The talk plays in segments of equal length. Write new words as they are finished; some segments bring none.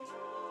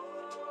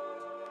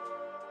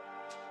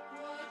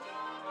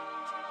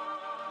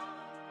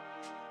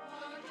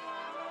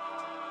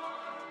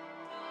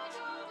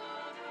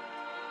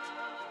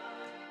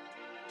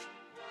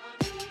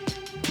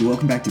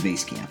Welcome back to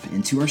Base Camp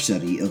and to our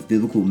study of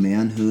biblical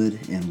manhood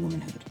and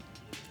womanhood.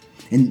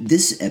 And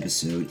this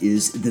episode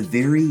is the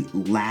very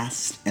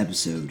last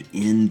episode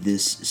in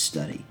this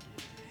study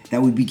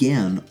that we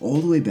began all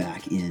the way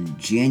back in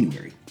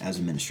January as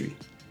a ministry.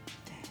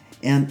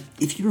 And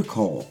if you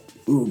recall,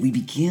 we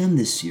began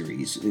this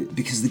series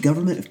because the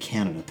government of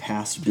Canada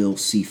passed Bill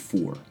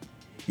C-4,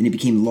 and it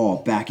became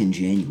law back in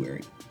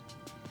January.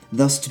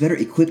 Thus, to better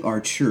equip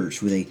our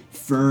church with a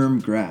firm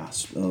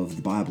grasp of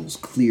the Bible's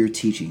clear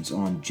teachings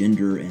on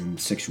gender and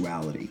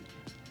sexuality,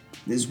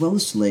 as well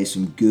as to lay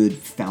some good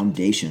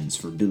foundations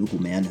for biblical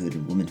manhood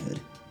and womanhood,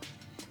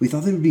 we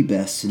thought that it would be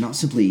best to not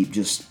simply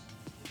just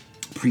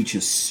preach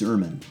a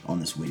sermon on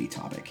this weighty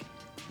topic,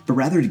 but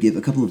rather to give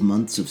a couple of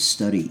months of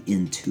study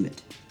into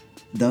it.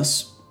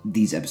 Thus,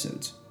 these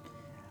episodes.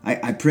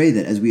 I pray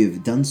that as we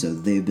have done so,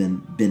 they have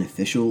been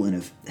beneficial and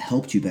have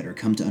helped you better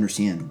come to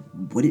understand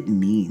what it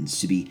means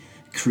to be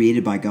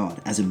created by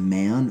God as a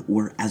man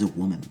or as a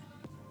woman.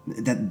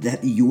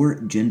 That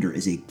your gender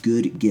is a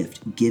good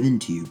gift given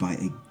to you by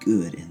a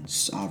good and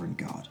sovereign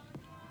God.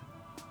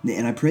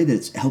 And I pray that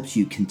it's helped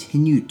you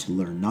continue to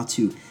learn not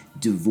to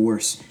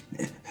divorce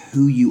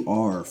who you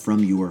are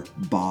from your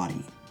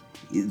body,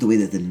 the way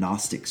that the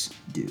Gnostics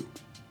do,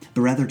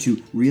 but rather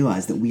to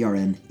realize that we are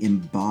an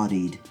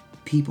embodied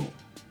people.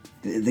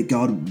 That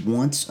God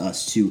wants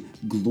us to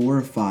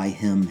glorify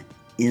Him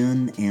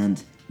in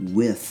and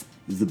with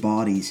the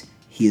bodies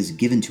He has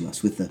given to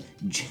us, with the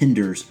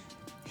genders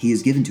He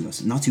has given to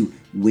us, not to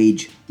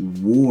wage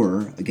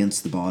war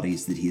against the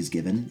bodies that He has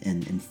given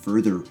and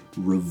further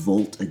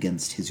revolt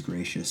against His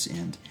gracious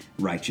and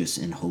righteous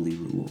and holy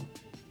rule.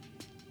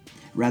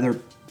 Rather,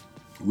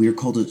 we are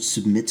called to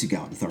submit to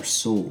God with our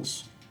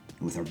souls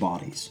and with our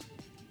bodies,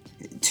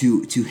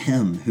 to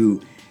Him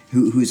who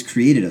has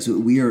created us.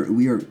 We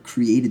are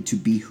created to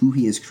be who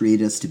He has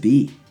created us to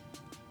be.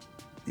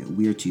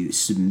 We are to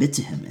submit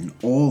to Him in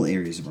all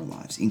areas of our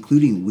lives,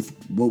 including with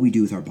what we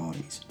do with our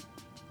bodies.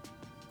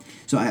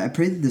 So I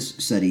pray that this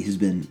study has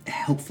been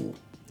helpful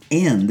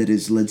and that it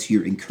has led to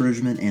your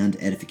encouragement and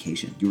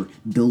edification, your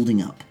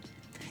building up,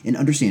 and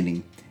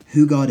understanding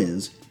who God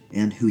is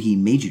and who He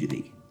made you to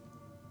be,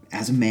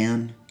 as a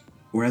man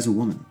or as a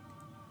woman,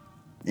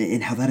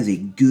 and how that is a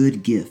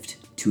good gift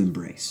to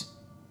embrace.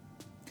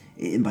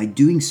 And by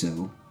doing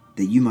so,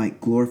 that you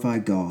might glorify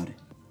God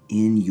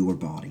in your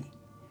body.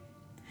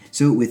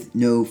 So with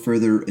no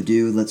further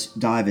ado, let's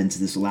dive into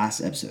this last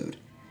episode: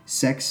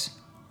 sex,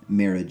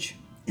 marriage,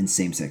 and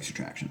same-sex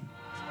attraction.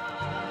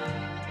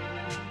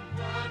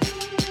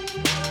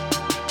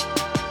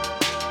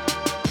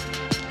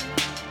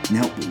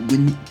 Now,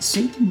 when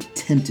Satan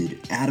tempted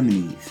Adam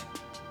and Eve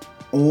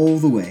all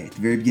the way at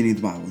the very beginning of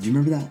the Bible, do you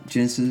remember that?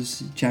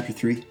 Genesis chapter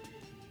 3?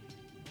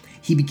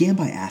 He began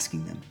by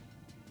asking them,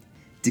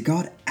 did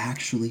God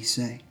actually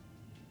say?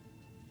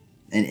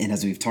 And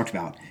as we've talked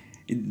about,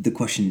 the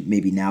question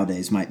maybe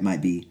nowadays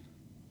might be,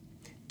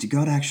 did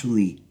God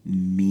actually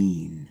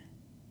mean?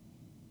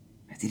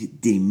 Did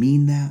He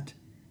mean that?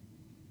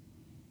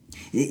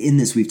 In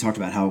this, we've talked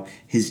about how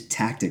His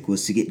tactic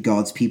was to get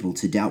God's people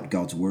to doubt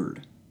God's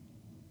word.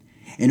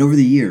 And over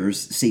the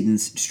years,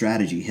 Satan's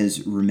strategy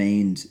has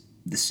remained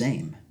the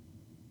same.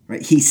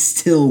 Right? He's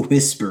still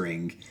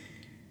whispering,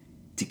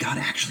 did God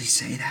actually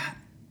say that?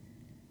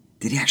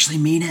 Did He actually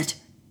mean it?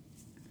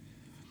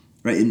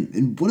 Right,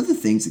 and one of the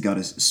things that God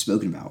has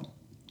spoken about,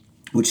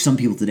 which some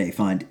people today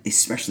find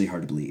especially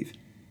hard to believe,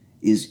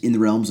 is in the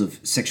realms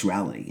of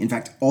sexuality. In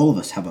fact, all of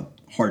us have a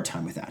hard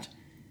time with that.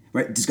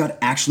 Right? Does God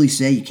actually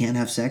say you can't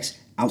have sex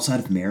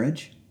outside of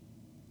marriage?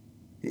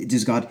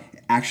 Does God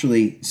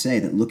actually say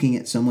that looking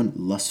at someone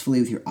lustfully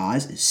with your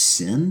eyes is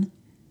sin?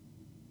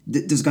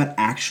 Does God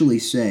actually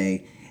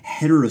say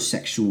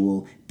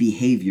heterosexual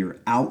behavior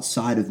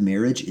outside of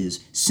marriage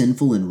is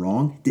sinful and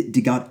wrong?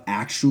 Did God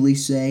actually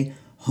say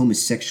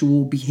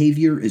homosexual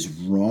behavior is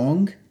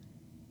wrong?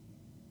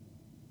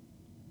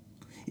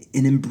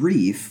 And in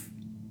brief,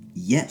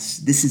 yes,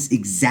 this is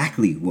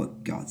exactly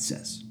what God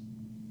says.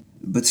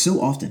 But so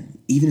often,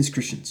 even as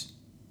Christians,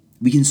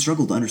 we can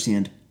struggle to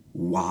understand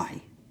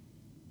why.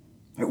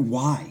 Right?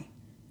 Why?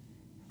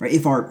 Right?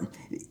 If our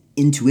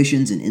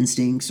intuitions and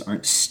instincts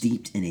aren't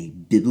steeped in a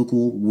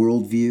biblical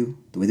worldview,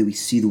 the way that we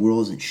see the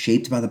world isn't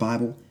shaped by the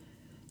Bible,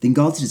 then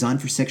God's design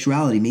for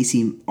sexuality may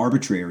seem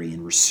arbitrary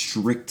and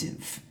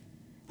restrictive.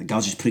 Like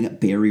God's just putting up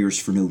barriers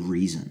for no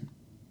reason.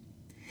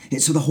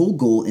 And so the whole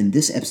goal in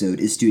this episode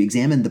is to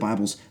examine the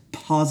Bible's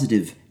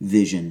positive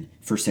vision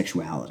for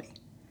sexuality.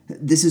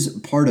 This is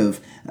part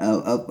of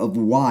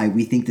why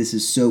we think this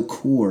is so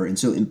core and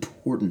so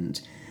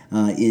important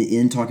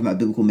in talking about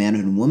biblical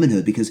manhood and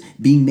womanhood, because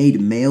being made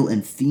male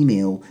and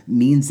female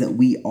means that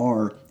we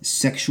are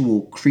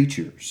sexual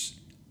creatures.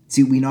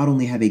 See, we not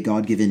only have a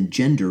God-given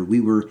gender, we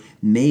were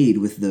made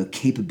with the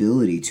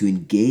capability to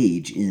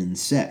engage in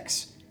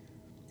sex.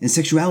 And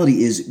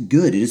sexuality is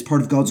good. It is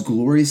part of God's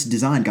glorious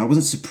design. God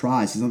wasn't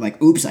surprised. He's not like,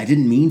 oops, I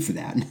didn't mean for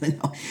that.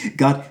 No,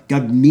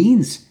 God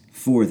means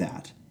for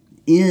that.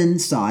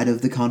 inside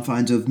of the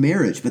confines of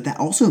marriage. But that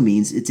also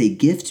means it's a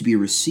gift to be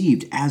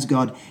received as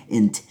God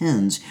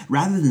intends,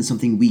 rather than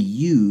something we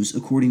use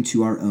according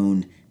to our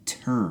own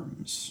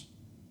terms.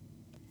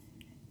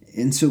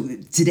 And so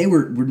today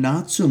we're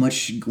not so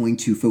much going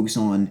to focus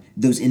on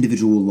those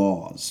individual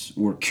laws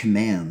or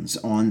commands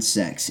on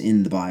sex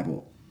in the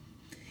Bible.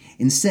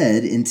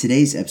 Instead, in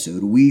today's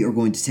episode, we are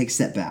going to take a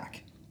step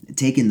back,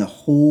 take in the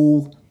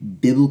whole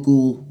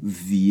biblical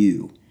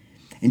view,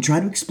 and try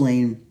to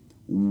explain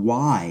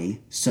why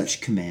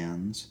such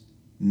commands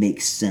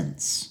make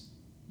sense.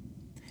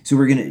 So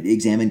we're going to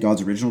examine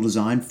God's original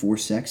design for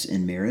sex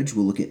and marriage.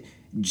 We'll look at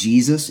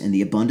Jesus and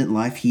the abundant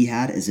life he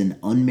had as an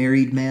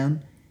unmarried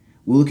man.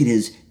 We'll look at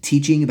his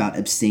teaching about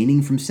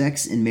abstaining from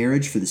sex and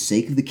marriage for the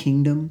sake of the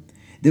kingdom.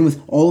 Then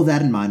with all of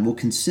that in mind, we'll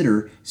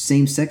consider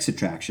same-sex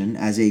attraction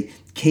as a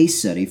case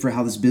study for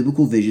how this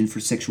biblical vision for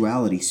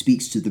sexuality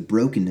speaks to the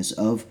brokenness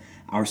of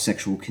our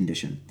sexual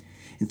condition.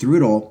 And through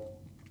it all,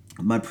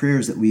 my prayer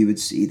is that we would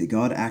see that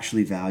God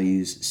actually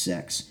values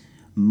sex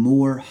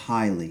more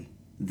highly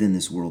than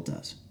this world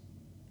does,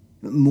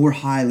 more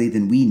highly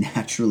than we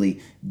naturally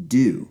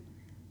do.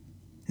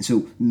 And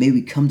so may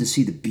we come to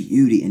see the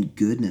beauty and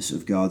goodness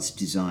of God's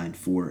design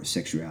for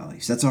sexuality.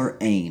 So that's our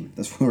aim.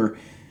 That's what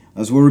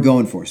we're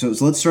going for. So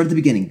let's start at the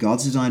beginning.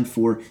 God's design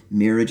for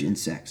marriage and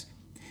sex.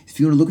 If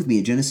you want to look with me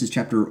at Genesis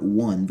chapter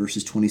 1,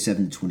 verses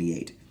 27 to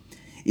 28,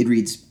 it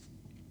reads,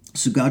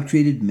 "So God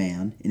created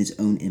man in his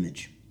own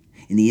image.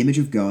 In the image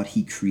of God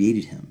he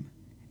created him.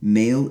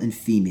 Male and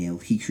female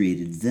he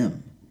created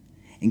them.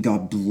 And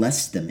God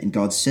blessed them, and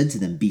God said to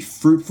them, 'Be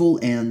fruitful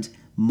and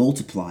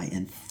multiply,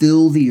 and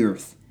fill the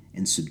earth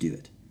and subdue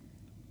it.'"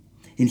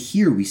 And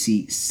here we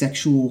see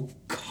sexual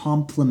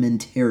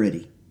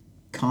complementarity,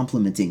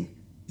 complementing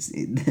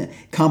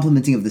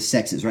of the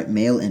sexes, right?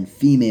 Male and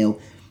female,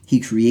 he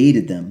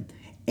created them.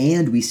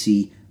 And we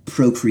see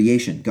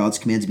procreation, God's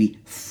command to be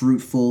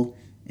fruitful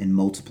and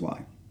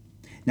multiply.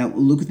 Now,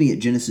 look with me at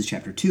Genesis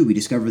chapter 2. We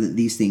discover that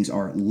these things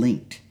are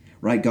linked,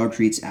 right? God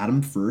creates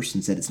Adam first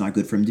and said it's not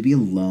good for him to be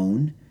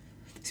alone.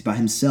 See, by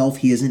himself,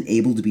 he isn't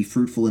able to be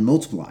fruitful and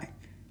multiply.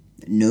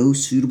 No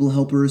suitable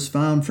helper is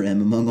found for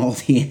him among all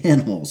the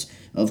animals.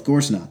 Of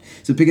course not.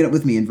 So pick it up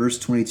with me in verse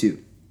 22.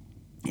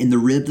 "In the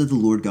rib that the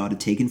Lord God had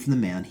taken from the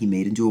man, he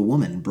made into a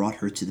woman and brought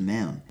her to the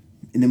man."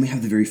 And then we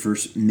have the very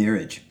first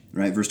marriage,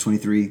 right? Verse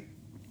 23.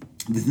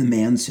 "Then the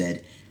man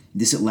said,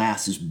 'This at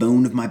last is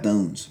bone of my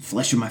bones,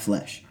 flesh of my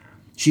flesh.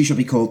 She shall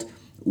be called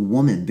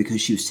woman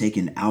because she was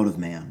taken out of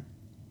man.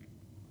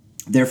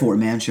 Therefore a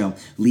man shall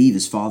leave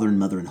his father and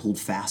mother and hold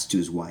fast to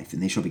his wife,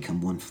 and they shall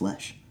become one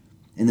flesh.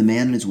 And the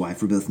man and his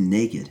wife were both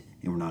naked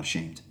and were not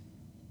ashamed.'"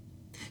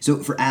 So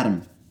for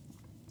Adam,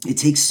 it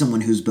takes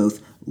someone who's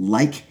both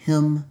like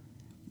him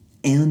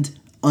and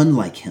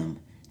unlike him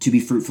to be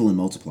fruitful and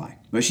multiply.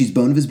 Right? She's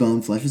bone of his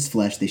bone, flesh of his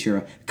flesh. They share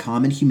a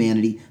common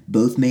humanity,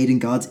 both made in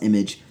God's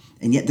image,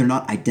 and yet they're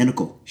not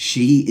identical.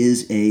 She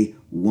is a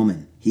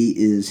woman. He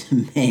is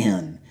a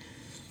man.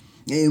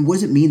 And what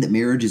does it mean that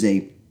marriage is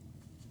a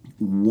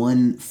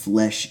one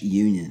flesh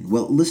union?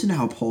 Well, listen to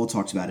how Paul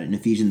talks about it in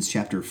Ephesians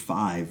chapter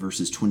 5,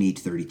 verses 28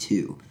 to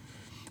 32,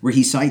 where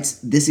he cites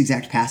this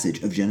exact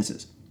passage of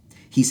Genesis.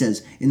 He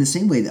says, "In the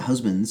same way that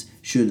husbands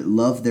should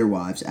love their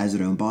wives as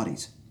their own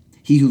bodies.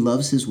 He who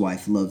loves his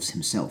wife loves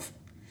himself.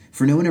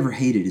 For no one ever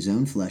hated his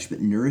own flesh,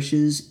 but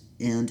nourishes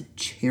and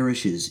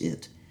cherishes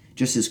it,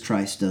 just as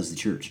Christ does the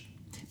church,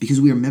 because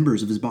we are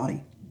members of his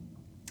body.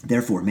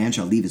 Therefore, man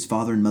shall leave his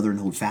father and mother and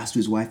hold fast to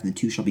his wife, and the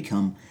two shall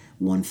become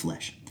one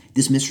flesh."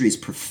 This mystery is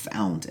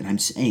profound, and I'm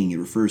saying it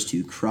refers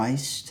to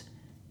Christ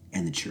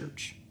and the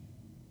church.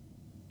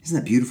 Isn't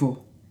that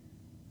beautiful?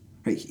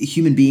 Right?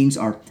 Human beings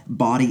are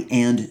body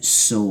and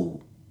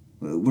soul.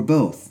 We're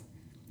both.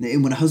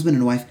 And when a husband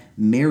and a wife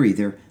marry,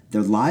 their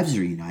lives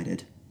are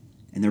united,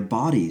 and their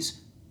bodies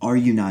are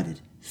united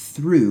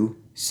through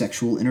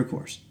sexual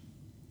intercourse.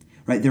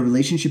 Right? Their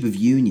relationship of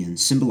union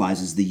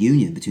symbolizes the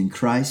union between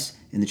Christ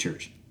and the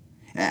church.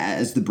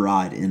 As the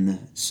bride in the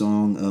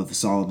Song of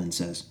Solomon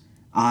says,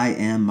 "I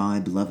am my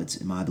beloved's,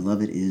 and my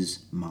beloved is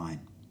mine."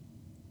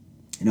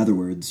 In other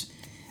words,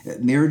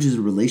 marriage is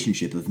a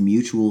relationship of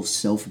mutual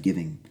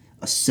self-giving,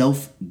 a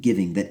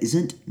self-giving that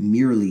isn't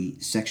merely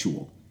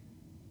sexual,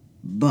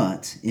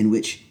 but in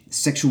which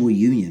sexual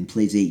union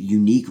plays a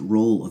unique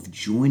role of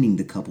joining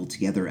the couple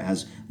together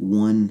as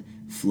one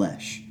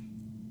flesh.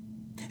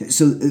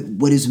 So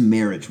what is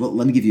marriage? Well,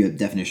 let me give you a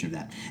definition of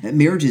that.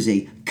 Marriage is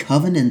a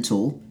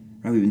covenantal,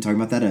 right? We've been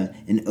talking about that,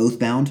 an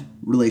oath-bound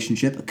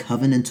relationship, a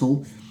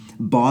covenantal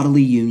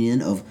bodily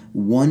union of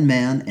one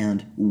man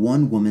and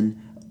one woman,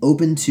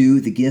 open to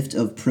the gift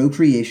of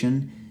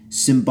procreation,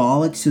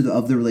 symbolic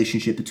of the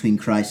relationship between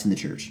Christ and the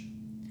church.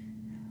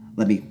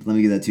 Let me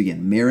give that to you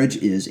again. Marriage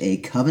is a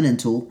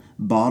covenantal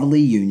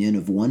bodily union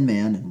of one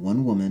man and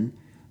one woman,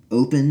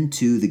 open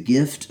to the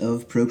gift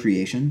of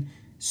procreation,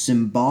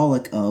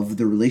 symbolic of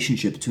the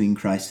relationship between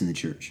Christ and the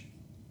church.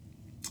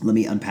 Let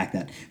me unpack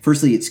that.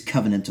 Firstly, it's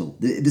covenantal.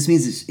 This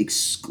means it's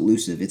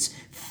exclusive. It's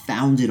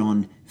founded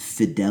on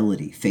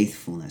fidelity,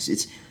 faithfulness.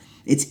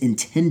 It's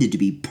intended to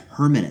be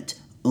permanent,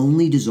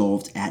 only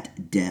dissolved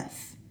at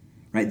death.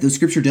 Right? Though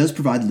Scripture does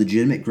provide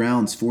legitimate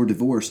grounds for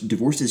divorce,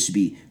 divorce is to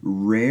be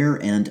rare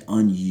and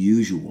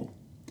unusual.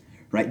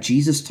 Right?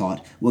 Jesus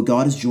taught, what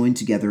God has joined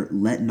together,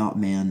 let not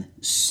man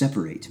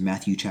separate.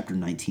 Matthew chapter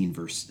 19,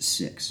 verse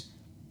 6.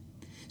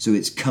 So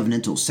it's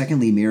covenantal.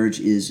 Secondly, marriage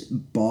is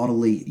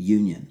bodily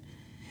union.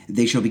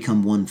 They shall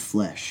become one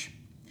flesh.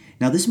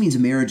 Now, this means a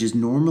marriage is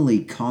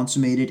normally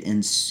consummated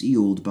and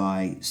sealed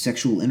by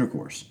sexual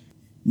intercourse.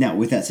 Now,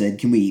 with that said,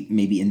 can we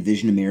maybe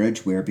envision a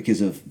marriage where,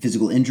 because of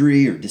physical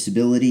injury or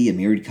disability, a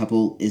married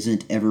couple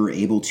isn't ever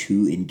able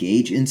to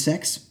engage in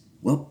sex?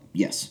 Well,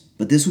 yes,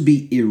 but this would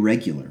be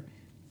irregular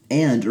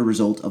and a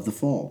result of the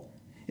fall.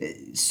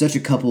 Such a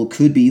couple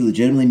could be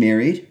legitimately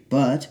married,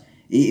 but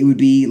it would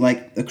be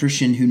like a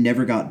Christian who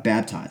never got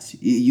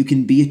baptized. You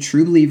can be a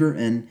true believer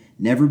and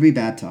never be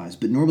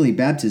baptized, but normally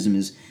baptism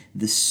is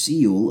the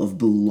seal of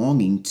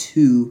belonging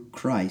to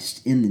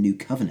Christ in the new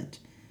covenant.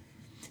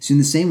 So in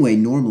the same way,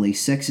 normally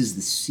sex is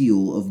the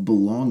seal of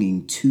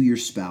belonging to your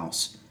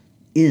spouse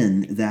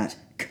in that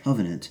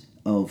covenant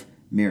of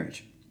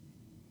marriage.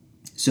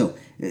 So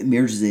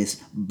marriage is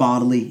this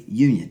bodily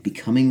union,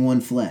 becoming one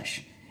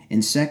flesh.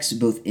 And sex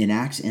both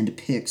enacts and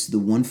depicts the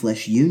one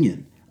flesh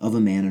union of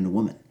a man and a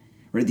woman.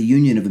 Right? The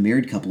union of a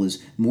married couple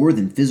is more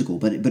than physical,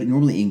 but it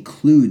normally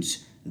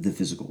includes the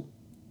physical.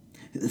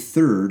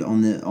 Third,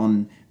 on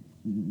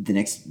the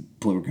next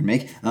point we're going to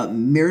make,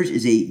 marriage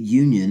is a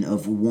union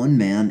of one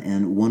man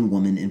and one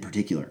woman in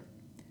particular.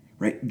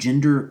 Right?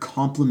 Gender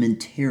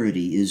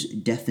complementarity is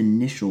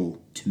definitional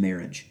to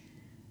marriage.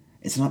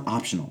 It's not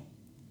optional.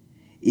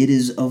 It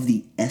is of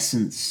the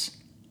essence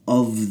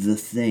of the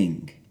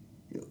thing.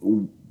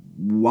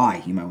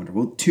 Why, you might wonder?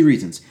 Well, two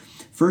reasons.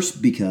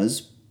 First,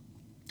 because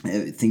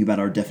think about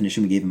our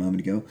definition we gave a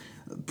moment ago.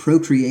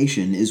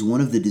 Procreation is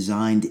one of the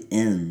designed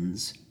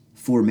ends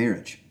for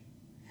marriage.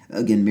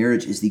 Again,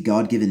 marriage is the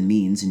God-given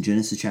means in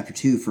Genesis chapter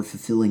 2 for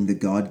fulfilling the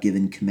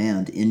God-given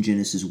command in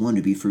Genesis 1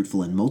 to be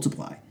fruitful and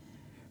multiply.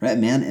 Right?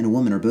 A man and a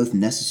woman are both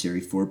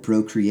necessary for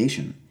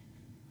procreation.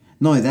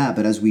 Not only that,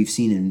 but as we've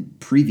seen in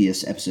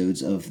previous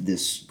episodes of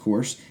this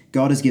course,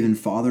 God has given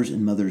fathers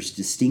and mothers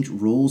distinct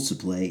roles to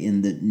play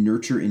in the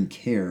nurture and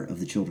care of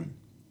the children.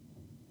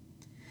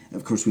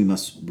 Of course, we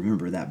must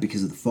remember that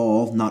because of the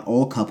fall, not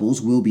all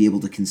couples will be able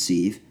to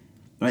conceive.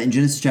 Right? In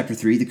Genesis chapter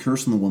 3, the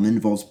curse on the woman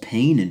involves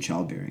pain in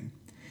childbearing.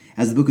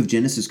 As the book of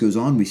Genesis goes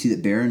on, we see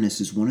that barrenness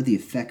is one of the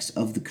effects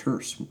of the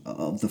curse,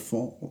 of the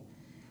fall.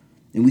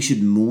 And we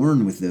should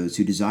mourn with those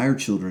who desire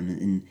children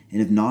and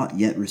have not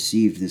yet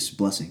received this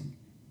blessing.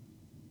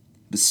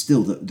 But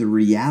still, the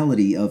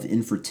reality of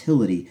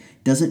infertility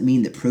doesn't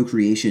mean that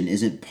procreation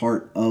isn't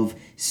part of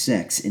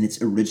sex in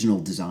its original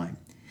design.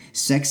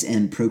 Sex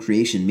and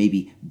procreation may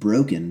be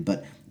broken,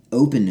 but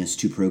openness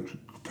to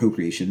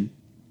procreation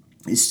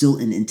is still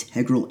an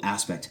integral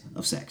aspect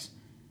of sex.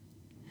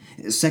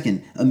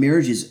 Second, a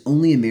marriage is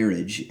only a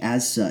marriage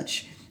as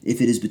such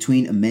if it is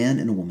between a man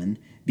and a woman,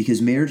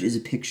 because marriage is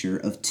a picture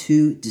of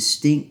two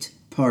distinct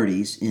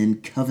parties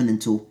in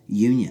covenantal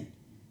union.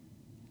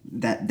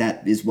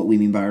 That is what we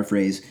mean by our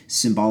phrase,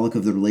 symbolic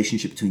of the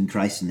relationship between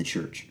Christ and the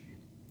church.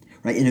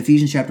 Right? In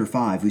Ephesians chapter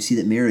 5, we see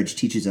that marriage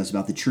teaches us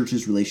about the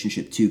church's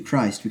relationship to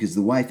Christ because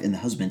the wife and the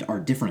husband are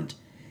different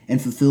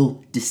and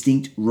fulfill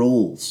distinct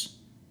roles.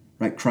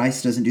 Right?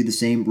 Christ doesn't do the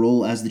same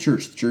role as the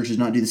church. The church does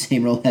not do the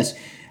same role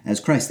as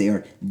Christ. They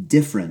are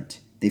different.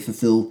 They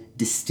fulfill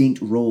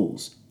distinct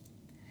roles.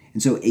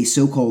 And so a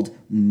so-called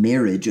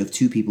marriage of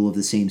two people of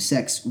the same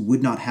sex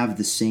would not have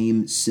the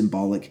same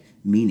symbolic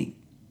meaning.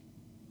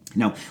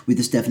 Now, with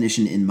this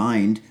definition in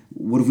mind,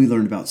 what have we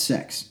learned about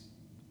sex?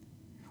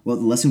 Well,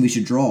 the lesson we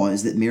should draw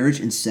is that marriage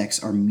and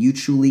sex are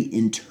mutually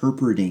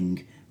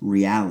interpreting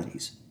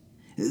realities.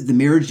 The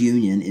marriage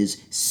union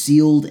is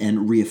sealed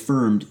and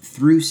reaffirmed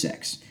through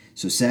sex.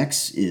 So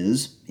sex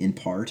is, in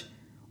part,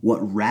 what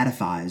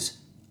ratifies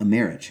a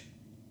marriage.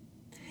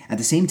 At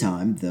the same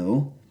time,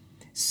 though,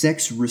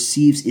 sex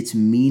receives its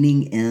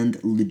meaning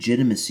and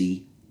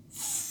legitimacy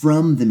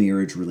from the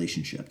marriage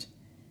relationship.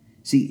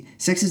 See,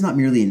 sex is not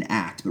merely an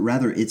act, but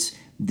rather it's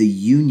the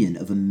union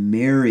of a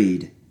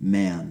married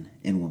man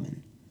and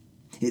woman.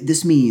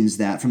 This means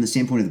that, from the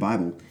standpoint of the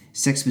Bible,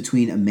 sex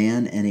between a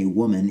man and a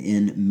woman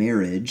in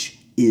marriage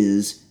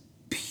is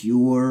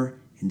pure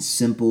and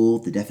simple,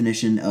 the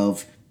definition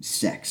of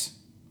sex.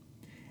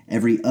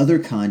 Every other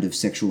kind of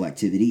sexual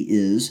activity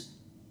is,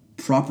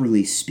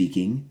 properly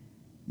speaking,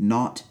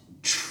 not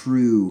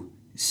true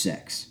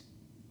sex.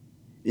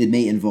 It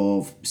may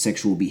involve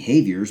sexual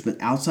behaviors, but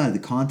outside of the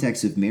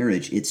context of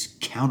marriage, it's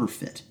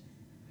counterfeit.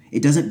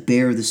 It doesn't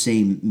bear the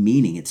same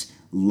meaning. It's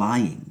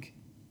lying.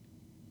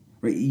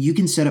 Right? You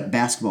can set up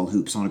basketball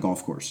hoops on a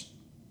golf course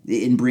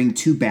and bring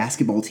two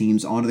basketball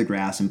teams onto the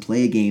grass and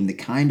play a game that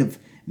kind of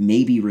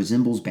maybe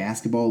resembles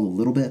basketball a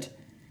little bit.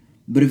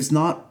 But if it's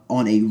not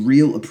on a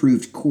real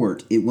approved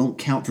court, it won't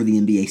count for the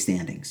NBA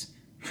standings.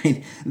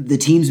 Right? The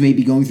teams may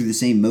be going through the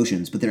same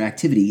motions, but their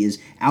activity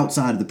is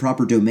outside of the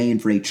proper domain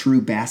for a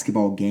true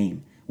basketball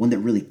game, one that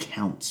really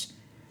counts.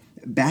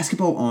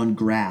 Basketball on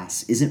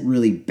grass isn't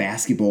really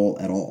basketball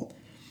at all.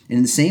 And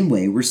in the same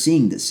way, we're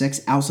seeing that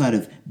sex outside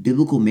of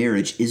biblical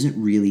marriage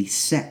isn't really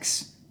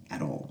sex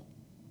at all.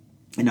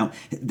 And now,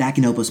 that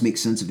can help us make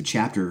sense of a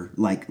chapter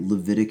like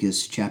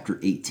Leviticus chapter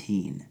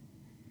 18.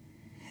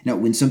 Now,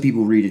 when some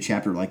people read a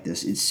chapter like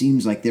this, it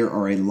seems like there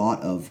are a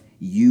lot of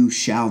 "you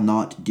shall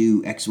not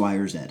do X, Y,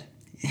 or Z."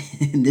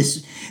 And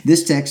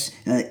this text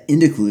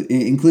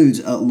includes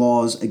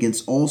laws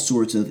against all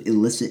sorts of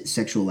illicit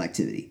sexual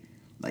activity,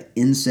 like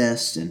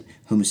incest and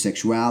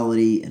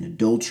homosexuality and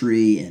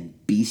adultery and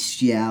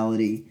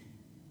bestiality.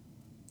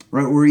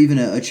 Right, or even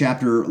a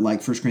chapter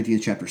like 1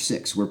 Corinthians chapter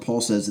 6, where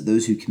Paul says that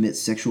those who commit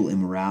sexual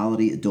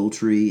immorality,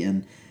 adultery,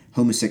 and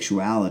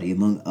homosexuality,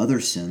 among other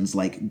sins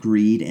like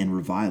greed and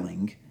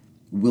reviling,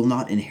 will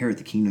not inherit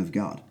the kingdom of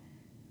God.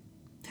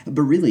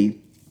 But really,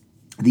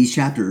 these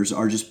chapters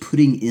are just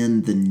putting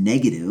in the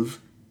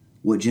negative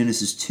what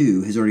Genesis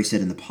 2 has already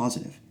said in the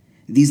positive.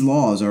 These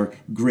laws are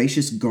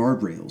gracious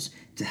guardrails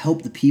to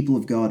help the people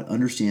of God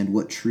understand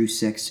what true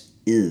sex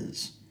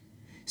is.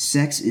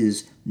 Sex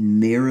is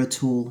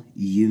marital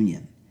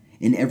union,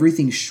 and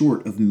everything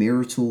short of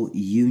marital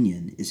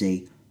union is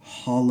a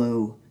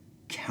hollow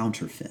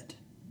counterfeit.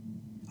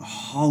 A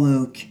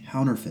hollow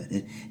counterfeit.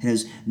 It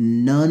has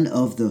none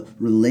of the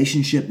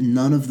relationship,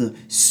 none of the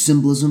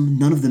symbolism,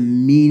 none of the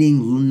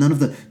meaning, none of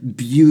the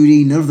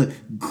beauty, none of the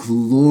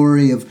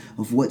glory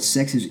of what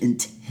sex is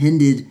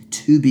intended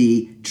to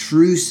be,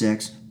 true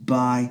sex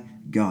by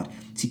God.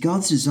 See,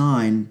 God's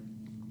design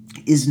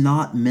is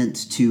not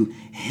meant to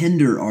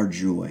hinder our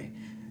joy.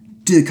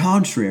 To the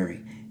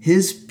contrary,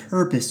 His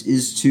purpose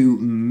is to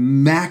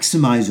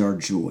maximize our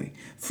joy,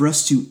 for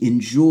us to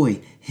enjoy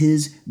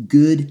His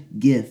good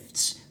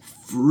gifts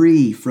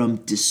free from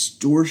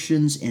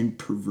distortions and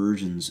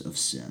perversions of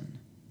sin.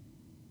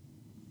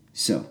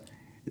 So,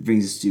 that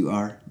brings us to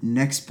our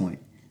next point.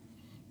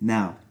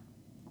 Now,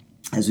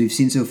 as we've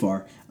seen so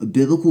far, a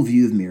biblical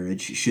view of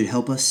marriage should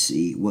help us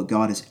see what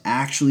God has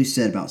actually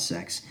said about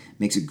sex.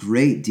 Makes a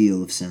great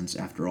deal of sense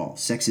after all.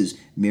 Sex is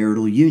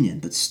marital union,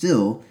 but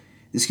still,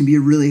 this can be a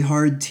really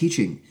hard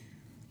teaching.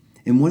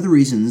 And one of the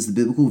reasons the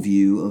biblical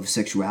view of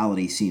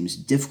sexuality seems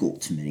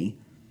difficult to many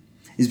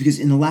is because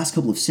in the last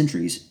couple of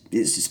centuries,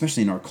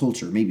 especially in our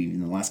culture, maybe even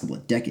in the last couple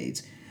of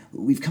decades,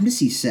 we've come to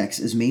see sex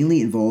as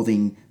mainly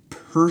involving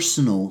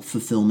personal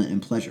fulfillment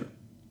and pleasure.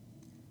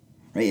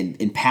 Right?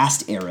 In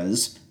past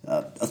eras,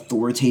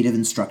 authoritative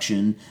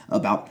instruction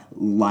about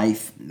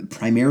life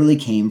primarily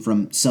came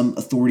from some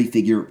authority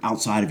figure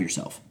outside of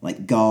yourself,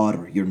 like God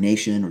or your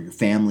nation or your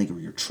family or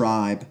your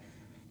tribe.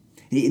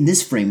 In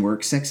this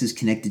framework, sex is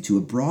connected to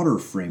a broader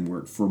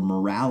framework for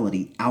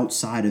morality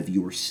outside of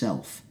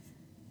yourself.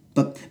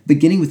 But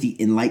beginning with the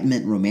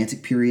Enlightenment and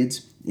Romantic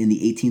periods in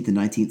the 18th and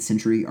 19th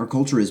century, our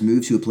culture has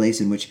moved to a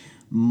place in which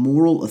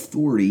moral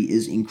authority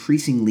is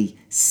increasingly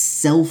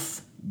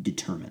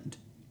self-determined.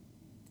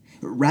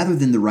 Rather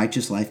than the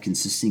righteous life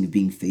consisting of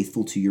being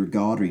faithful to your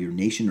God or your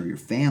nation or your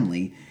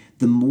family,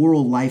 the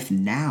moral life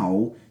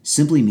now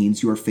simply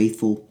means you are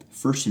faithful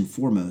first and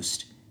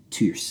foremost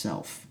to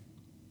yourself,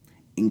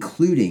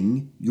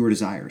 including your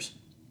desires.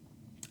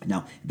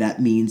 Now, that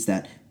means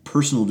that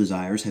personal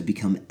desires have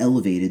become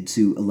elevated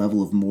to a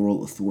level of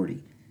moral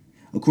authority.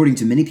 According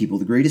to many people,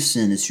 the greatest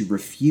sin is to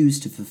refuse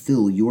to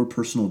fulfill your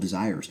personal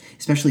desires,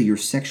 especially your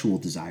sexual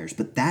desires.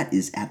 But that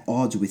is at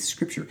odds with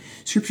Scripture.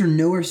 Scripture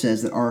nowhere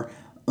says that our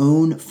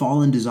own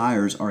fallen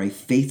desires are a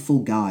faithful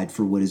guide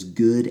for what is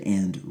good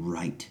and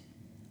right.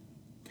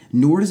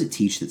 Nor does it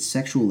teach that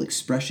sexual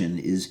expression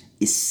is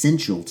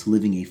essential to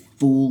living a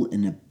full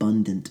and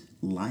abundant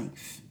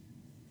life.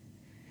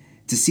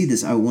 To see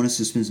this, I want us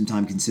to spend some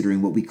time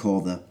considering what we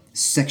call the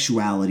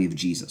sexuality of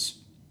Jesus.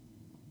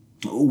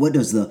 What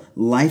does the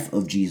life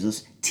of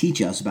Jesus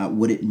teach us about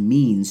what it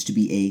means to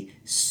be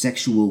a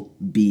sexual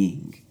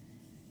being?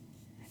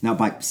 Now,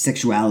 by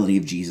sexuality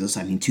of Jesus,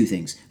 I mean two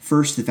things.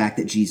 First, the fact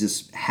that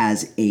Jesus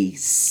has a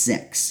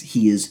sex.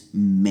 He is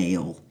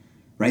male,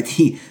 right?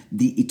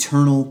 The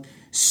eternal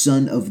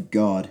Son of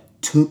God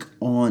took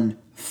on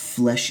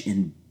flesh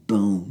and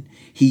bone.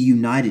 He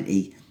united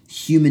a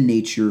human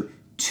nature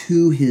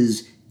to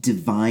his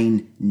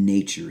divine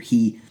nature.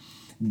 He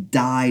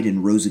died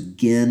and rose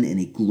again in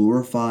a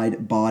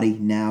glorified body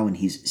now, and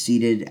he's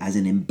seated as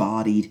an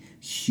embodied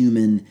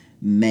human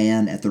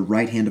man at the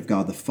right hand of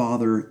God the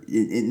Father.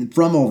 And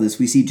from all this,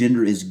 we see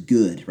gender is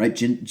good, right?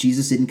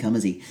 Jesus didn't come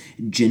as a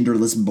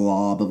genderless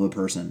blob of a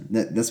person.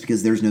 That's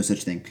because there's no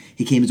such thing.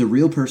 He came as a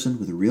real person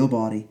with a real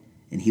body,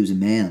 and he was a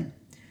man.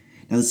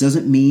 Now, this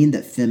doesn't mean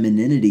that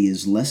femininity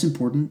is less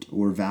important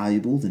or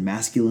valuable than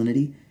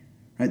masculinity,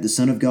 right? The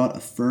Son of God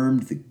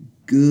affirmed the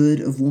good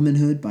of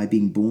womanhood by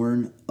being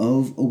born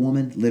of a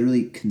woman,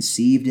 literally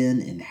conceived in,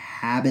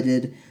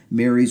 inhabited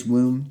Mary's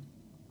womb.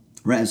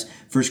 Right, as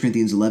 1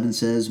 Corinthians 11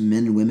 says,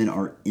 men and women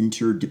are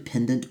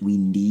interdependent. We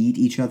need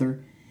each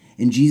other.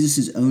 And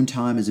Jesus' own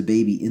time as a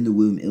baby in the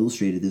womb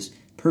illustrated this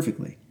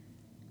perfectly.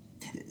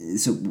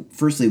 So,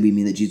 firstly, we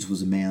mean that Jesus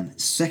was a man.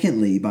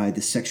 Secondly, by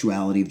the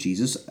sexuality of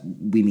Jesus,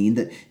 we mean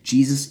that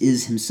Jesus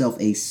is himself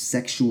a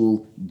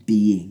sexual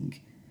being.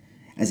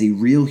 As a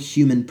real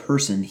human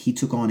person, he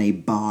took on a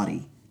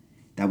body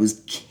that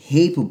was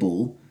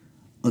capable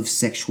of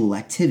sexual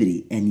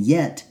activity, and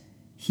yet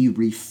he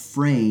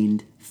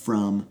refrained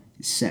from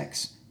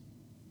sex.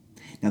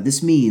 Now,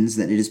 this means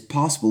that it is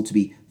possible to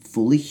be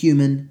fully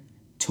human,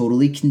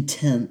 totally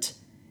content,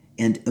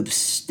 and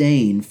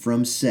abstain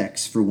from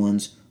sex for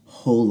one's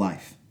whole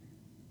life.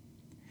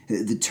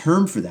 The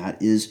term for that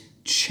is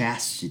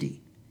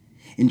chastity.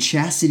 And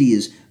chastity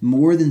is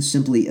more than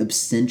simply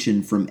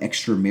abstention from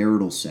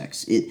extramarital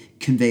sex. It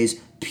conveys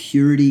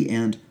purity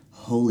and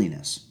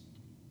holiness.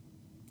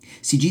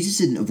 See, Jesus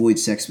didn't avoid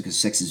sex because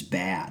sex is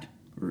bad,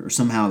 or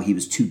somehow he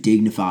was too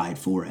dignified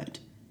for it.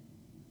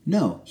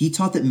 No, he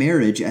taught that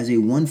marriage as a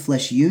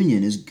one-flesh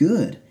union is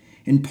good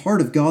and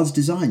part of God's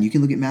design. You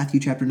can look at Matthew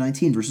chapter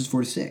 19, verses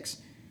 4 to 6.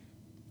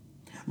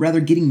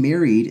 Rather, getting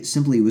married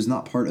simply was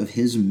not part of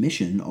his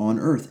mission on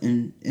earth,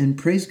 and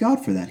praise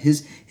God for that.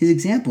 His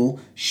example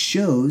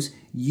shows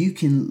you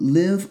can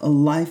live a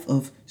life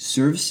of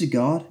service to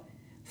God,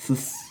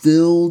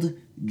 fulfilled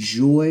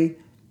joy,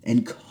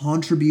 and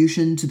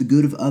contribution to the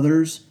good of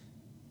others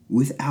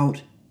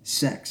without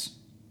sex.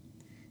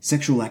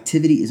 Sexual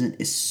activity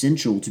isn't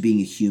essential to being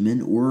a human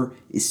or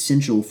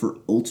essential for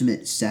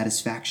ultimate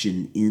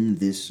satisfaction in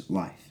this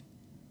life.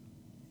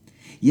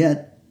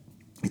 Yet,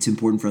 it's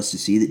important for us to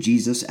see that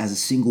Jesus, as a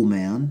single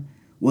man,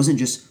 wasn't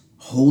just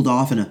holed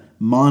off in a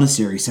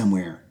monastery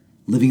somewhere,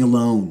 living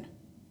alone.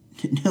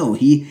 No,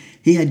 he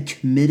had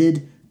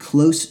committed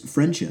close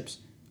friendships.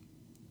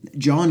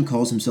 John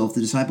calls himself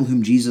the disciple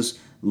whom Jesus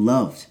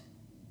loved.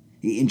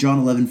 In John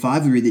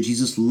 11:5, we read that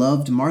Jesus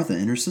loved Martha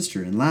and her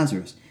sister and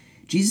Lazarus.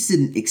 Jesus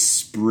didn't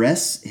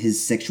express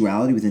his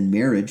sexuality within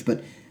marriage,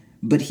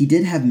 but he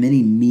did have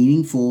many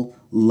meaningful,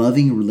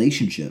 loving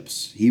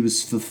relationships. He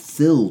was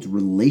fulfilled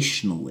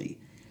relationally.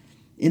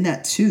 In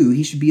that, too,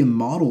 he should be a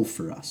model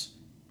for us.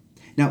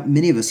 Now,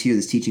 many of us hear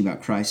this teaching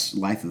about Christ's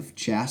life of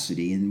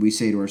chastity, and we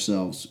say to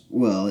ourselves,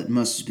 well, it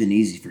must have been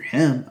easy for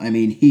him. I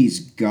mean, he's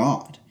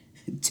God.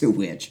 To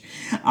which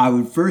I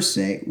would first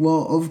say,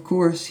 well, of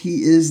course,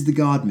 he is the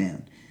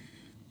God-man.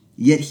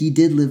 Yet he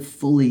did live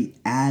fully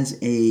as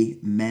a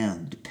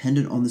man,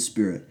 dependent on the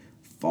Spirit,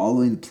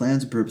 following the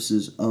plans and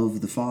purposes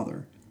of the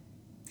Father.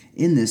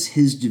 In this,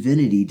 his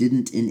divinity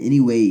didn't in any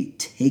way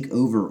take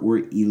over or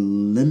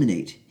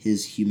eliminate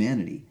his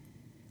humanity.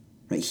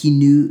 Right? He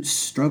knew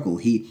struggle.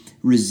 He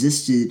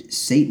resisted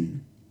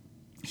Satan.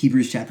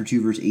 Hebrews chapter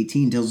 2, verse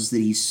 18 tells us that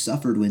he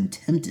suffered when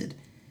tempted.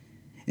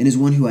 And as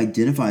one who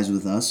identifies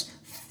with us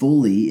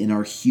fully in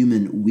our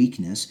human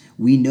weakness,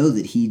 we know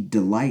that he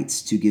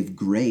delights to give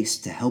grace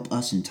to help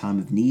us in time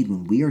of need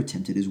when we are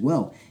tempted as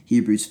well.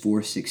 Hebrews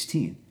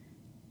 4:16.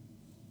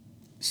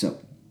 So,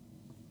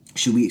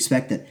 should we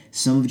expect that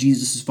some of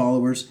Jesus'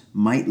 followers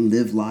might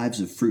live lives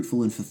of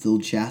fruitful and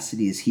fulfilled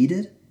chastity as he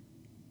did?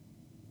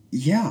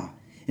 Yeah.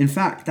 In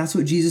fact, that's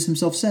what Jesus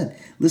himself said.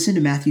 Listen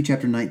to Matthew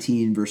chapter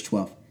 19, verse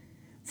 12.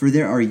 For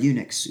there are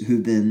eunuchs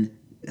who've been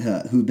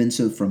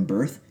so from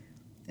birth,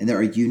 and there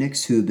are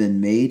eunuchs who have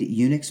been made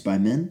eunuchs by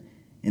men,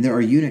 and there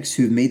are eunuchs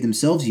who have made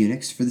themselves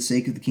eunuchs for the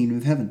sake of the kingdom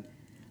of heaven.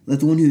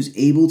 Let the one who is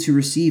able to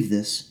receive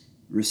this,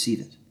 receive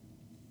it.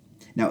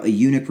 Now, a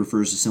eunuch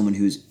refers to someone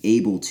who is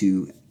unable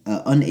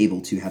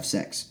to have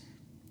sex.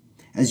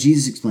 As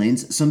Jesus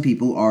explains, some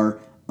people are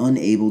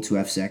unable to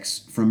have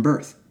sex from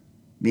birth,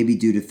 maybe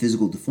due to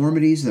physical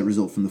deformities that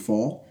result from the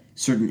fall.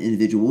 Certain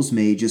individuals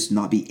may just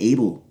not be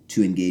able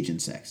to engage in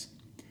sex.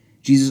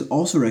 Jesus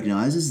also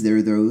recognizes there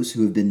are those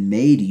who have been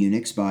made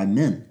eunuchs by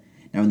men.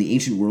 Now, in the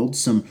ancient world,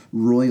 some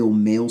royal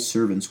male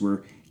servants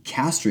were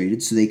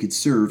castrated so they could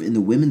serve in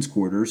the women's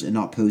quarters and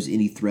not pose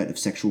any threat of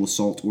sexual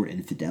assault or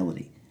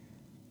infidelity.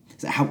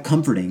 So how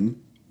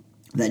comforting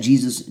that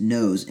Jesus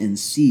knows and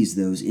sees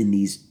those in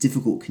these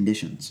difficult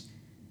conditions.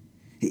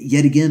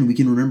 Yet again, we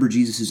can remember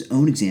Jesus'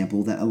 own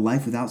example that a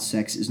life without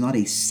sex is not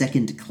a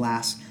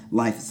second-class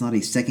life. It's not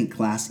a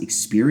second-class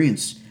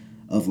experience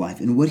of life.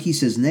 And what he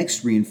says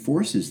next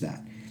reinforces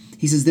that.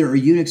 He says there are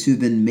eunuchs who have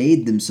been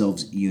made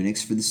themselves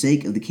eunuchs for the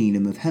sake of the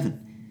kingdom of heaven.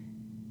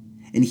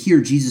 And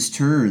here Jesus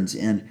turns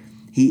and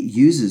he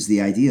uses the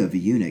idea of a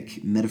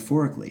eunuch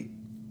metaphorically.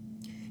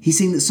 He's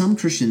saying that some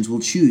Christians will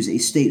choose a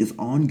state of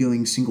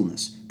ongoing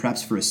singleness,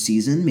 perhaps for a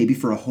season, maybe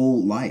for a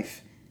whole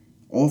life,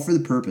 all for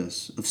the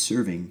purpose of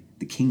serving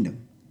the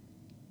kingdom.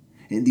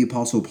 And the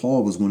Apostle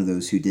Paul was one of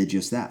those who did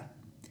just that.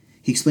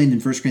 He explained in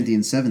 1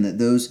 Corinthians 7 that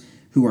those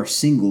who are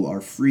single are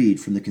freed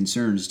from the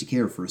concerns to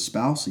care for a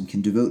spouse and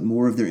can devote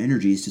more of their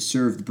energies to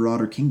serve the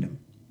broader kingdom.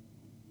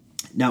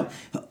 Now,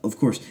 of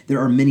course, there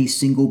are many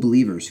single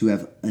believers who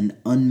have an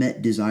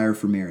unmet desire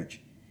for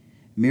marriage.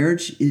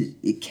 Marriage,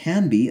 it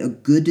can be a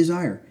good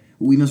desire.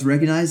 We must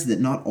recognize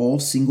that not all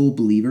single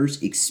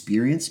believers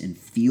experience and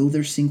feel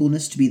their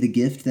singleness to be the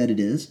gift that it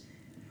is.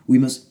 We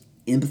must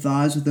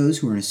empathize with those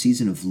who are in a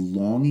season of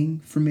longing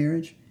for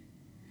marriage.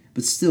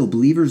 But still,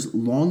 believers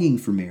longing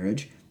for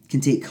marriage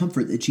can take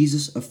comfort that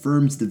Jesus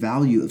affirms the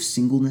value of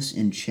singleness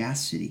and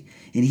chastity,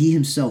 and he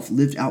himself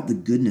lived out the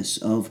goodness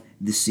of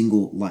the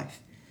single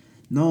life.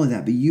 Not only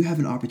that, but you have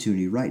an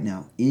opportunity right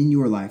now in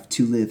your life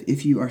to live,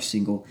 if you are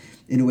single,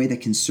 in a way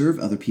that can serve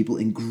other people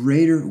in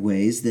greater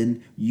ways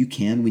than you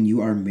can when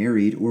you are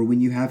married or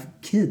when you have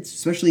kids,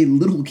 especially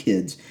little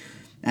kids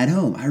at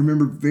home. I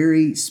remember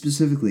very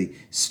specifically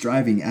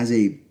striving as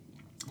a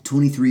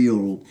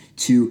 23-year-old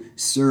to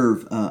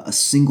serve a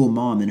single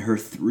mom and her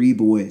 3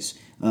 boys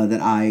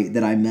that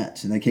I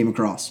met and I came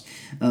across.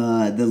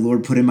 The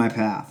Lord put in my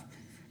path.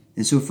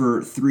 And so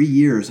for 3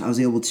 years, I was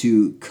able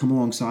to come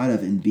alongside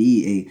of and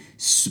be a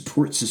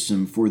support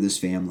system for this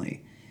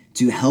family,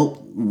 to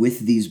help with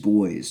these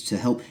boys, to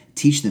help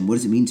teach them what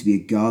does it mean to be a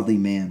godly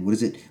man, what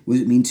does it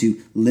mean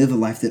to live a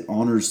life that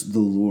honors the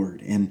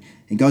Lord. And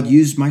God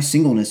used my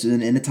singleness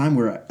in a time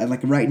where,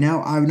 like right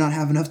now, I would not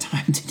have enough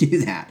time to do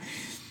that.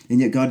 And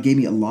yet God gave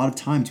me a lot of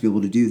time to be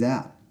able to do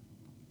that.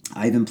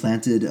 I even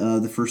planted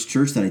the first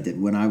church that I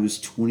did when I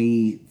was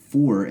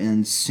 24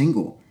 and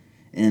single.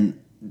 And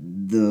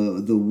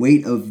the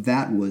weight of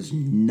that was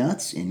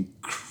nuts and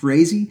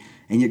crazy,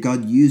 and yet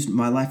God used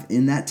my life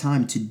in that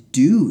time to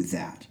do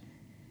that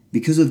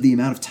because of the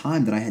amount of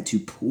time that I had to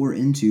pour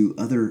into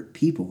other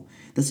people.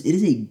 Thus, it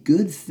is a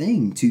good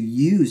thing to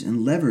use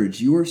and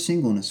leverage your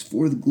singleness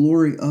for the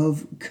glory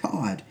of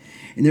God.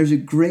 And there's a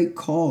great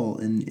call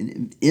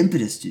and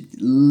impetus to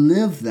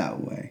live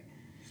that way.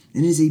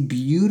 And it is a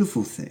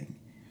beautiful thing.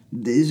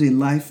 It is a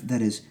life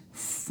that is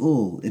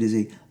full. It is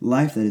a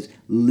life that is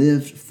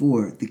lived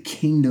for the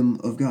kingdom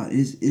of God.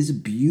 It is a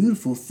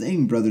beautiful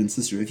thing, brother and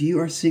sister. If you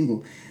are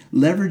single,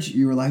 leverage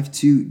your life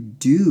to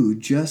do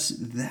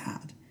just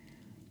that.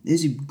 It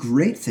is a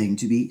great thing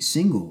to be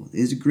single. It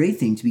is a great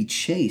thing to be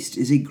chaste.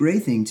 It is a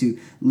great thing to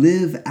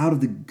live out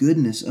of the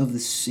goodness of the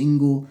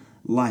single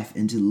life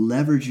and to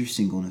leverage your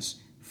singleness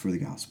for the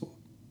gospel.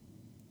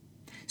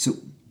 So,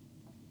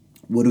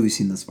 what have we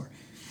seen thus far?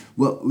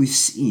 Well, we've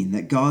seen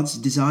that God's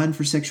design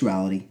for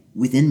sexuality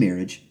within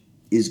marriage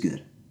is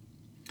good.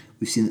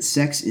 We've seen that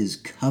sex is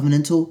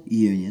covenantal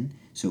union,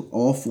 so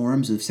all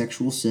forms of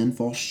sexual sin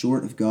fall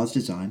short of God's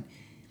design.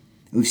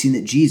 And we've seen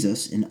that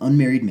Jesus, an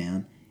unmarried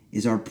man,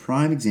 is our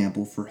prime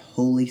example for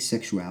holy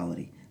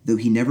sexuality, though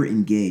he never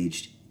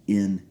engaged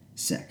in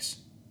sex.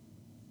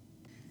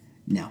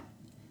 Now,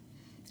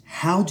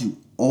 how do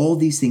all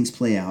these things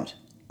play out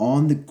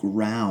on the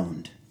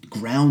ground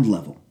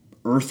level,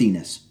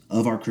 earthiness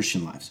of our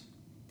Christian lives?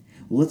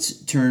 Well,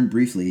 let's turn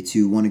briefly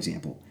to one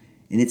example,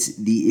 and it's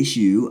the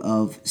issue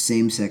of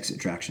same-sex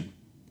attraction.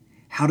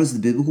 How does the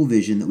biblical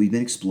vision that we've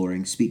been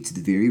exploring speak to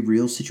the very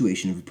real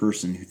situation of a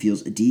person who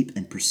feels a deep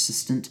and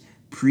persistent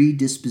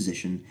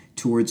predisposition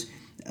towards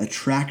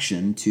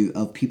attraction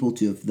of people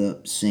of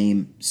the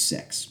same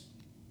sex?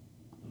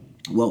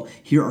 Well,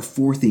 here are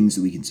 4 things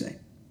that we can say.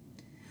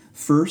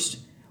 First,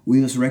 we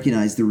must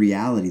recognize the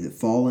reality that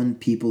fallen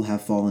people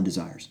have fallen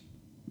desires.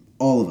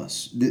 All of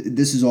us.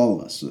 This is all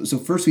of us. So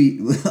first,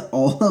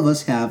 all of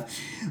us have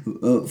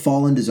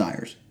fallen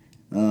desires.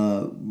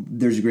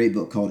 There's a great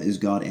book called Is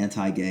God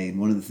Anti-Gay? And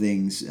one of the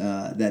things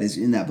that is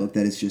in that book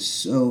that is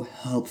just so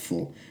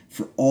helpful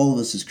for all of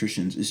us as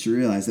Christians is to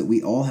realize that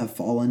we all have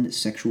fallen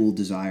sexual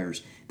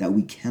desires that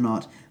we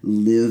cannot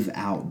live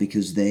out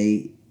because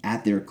they,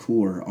 at their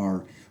core,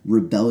 are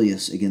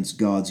rebellious against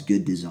God's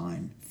good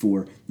design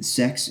for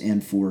sex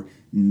and for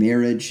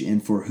marriage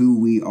and for who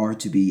we are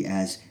to be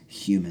as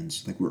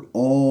humans. Like, we're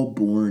all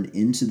born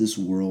into this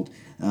world,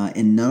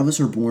 and none of us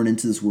are born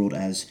into this world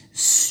as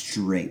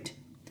straight.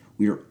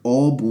 We are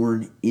all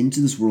born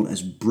into this world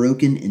as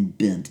broken and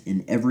bent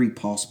in every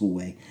possible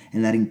way,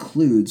 and that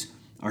includes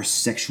our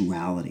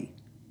sexuality.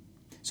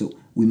 So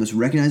we must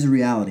recognize the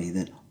reality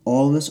that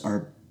all of us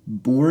are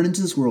born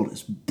into this world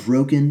as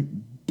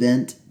broken,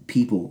 bent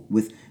people,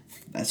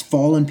 as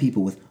fallen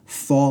people with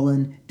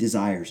fallen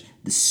desires.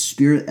 The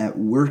spirit at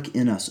work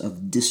in us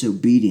of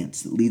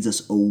disobedience that leads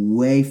us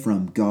away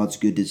from God's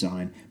good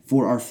design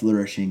for our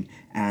flourishing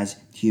as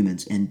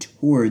humans and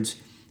towards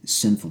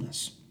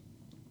sinfulness.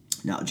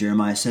 Now,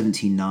 Jeremiah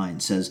 17:9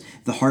 says,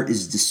 "The heart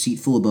is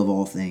deceitful above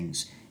all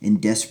things and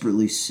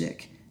desperately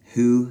sick.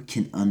 Who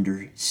can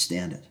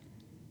understand it?"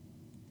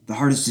 The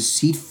heart is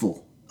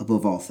deceitful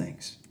above all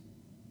things.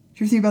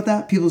 Do you ever think about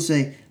that? People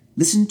say,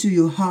 "Listen to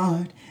your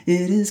heart.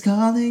 It is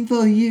calling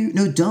for you."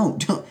 No,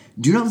 don't.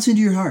 Do not listen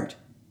to your heart.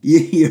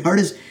 Your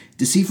heart is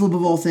deceitful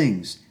above all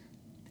things.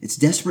 It's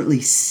desperately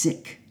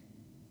sick.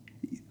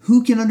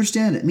 Who can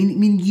understand it? I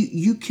mean,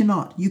 you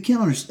cannot. You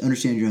can't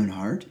understand your own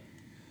heart.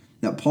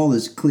 Now, Paul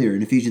is clear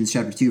in Ephesians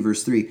chapter 2,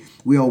 verse 3.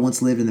 "We all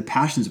once lived in the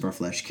passions of our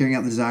flesh, carrying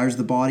out the desires of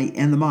the body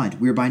and the mind.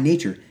 We are by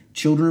nature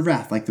children of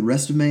wrath, like the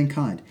rest of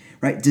mankind."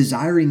 Right?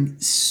 Desiring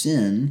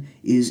sin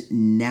is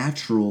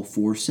natural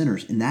for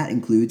sinners, and that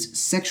includes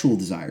sexual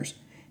desires,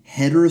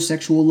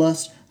 heterosexual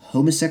lust,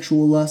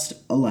 homosexual lust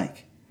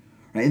alike.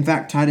 Right? In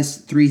fact, Titus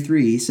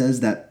 3:3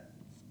 says that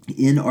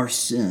in our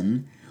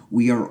sin,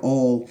 we are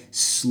all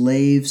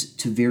slaves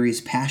to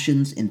various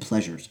passions and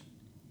pleasures.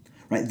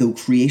 Right? Though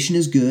creation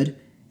is good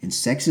and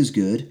sex is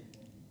good,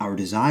 our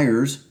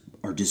desires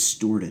are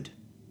distorted.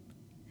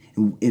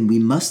 And we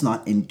must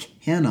not and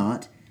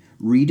cannot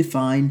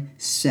redefine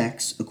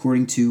sex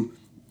according to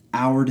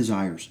our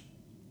desires.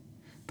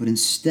 But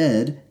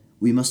instead,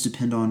 we must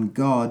depend on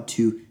God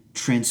to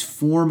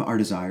transform our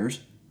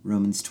desires,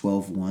 Romans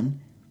 12:1,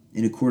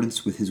 in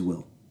accordance with his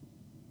will.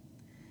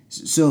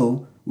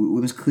 So,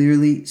 we must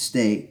clearly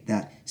state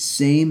that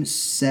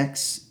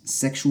same-sex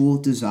sexual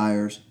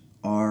desires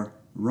are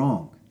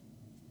wrong.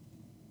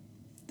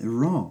 They're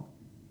wrong.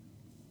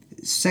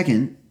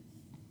 Second,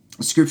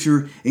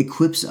 Scripture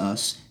equips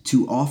us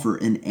to offer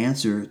an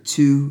answer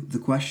to the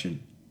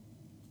question,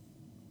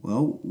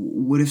 well,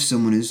 what if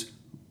someone is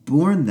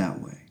born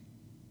that way?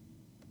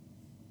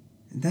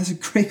 And that's a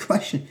great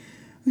question.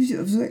 What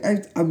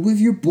if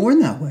you're born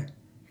that way?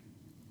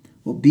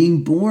 Well,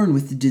 being born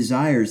with the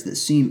desires that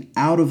seem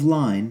out of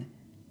line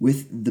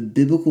with the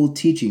biblical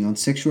teaching on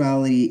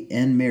sexuality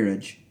and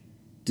marriage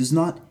does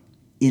not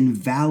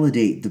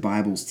invalidate the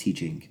Bible's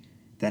teaching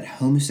that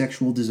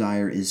homosexual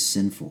desire is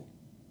sinful.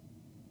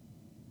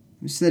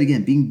 Let me say that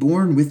again. Being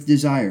born with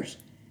desires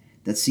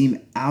that seem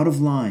out of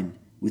line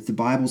with the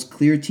Bible's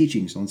clear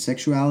teachings on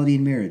sexuality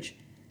and marriage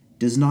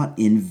does not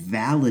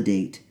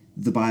invalidate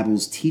the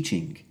Bible's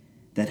teaching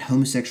that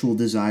homosexual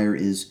desire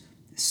is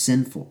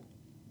sinful.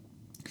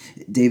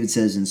 David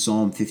says in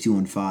Psalm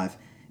 51:5,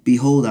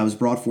 "Behold, I was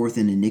brought forth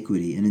in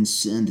iniquity, and in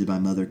sin did my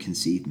mother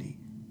conceive me."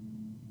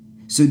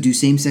 So do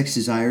same-sex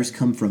desires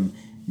come from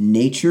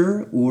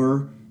nature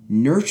or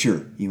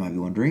nurture, you might be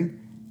wondering?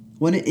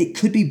 Well, it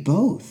could be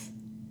both.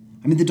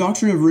 I mean, the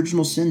doctrine of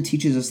original sin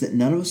teaches us that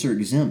none of us are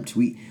exempt.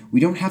 We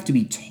don't have to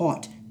be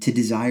taught to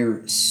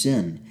desire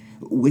sin.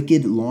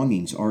 Wicked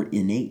longings are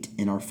innate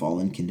in our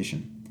fallen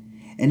condition.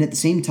 And at the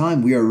same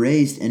time, we are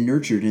raised and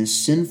nurtured in a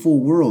sinful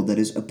world that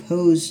is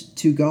opposed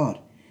to God.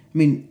 I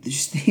mean,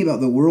 just think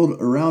about the world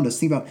around us.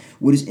 Think about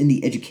what is in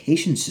the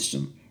education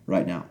system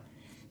right now.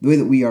 The way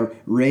that we are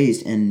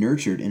raised and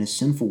nurtured in a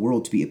sinful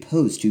world to be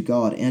opposed to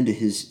God and to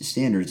his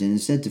standards, and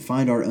instead to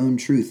find our own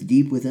truth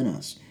deep within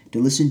us, to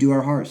listen to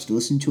our hearts, to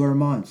listen to our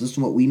minds, listen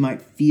to what we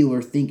might feel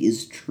or think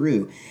is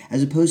true,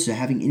 as opposed to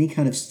having any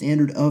kind of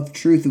standard of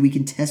truth that we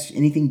can test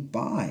anything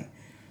by.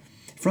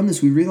 From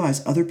this, we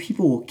realize other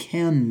people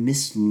can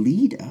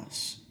mislead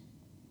us.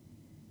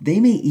 They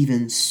may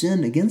even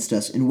sin against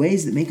us in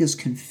ways that make us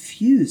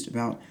confused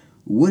about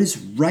what is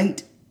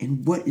right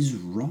and what is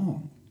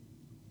wrong.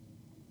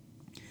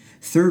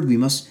 Third, we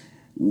must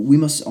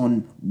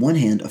on one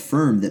hand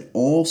affirm that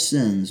all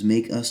sins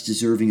make us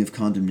deserving of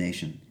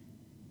condemnation.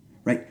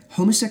 Right?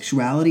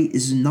 Homosexuality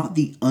is not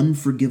the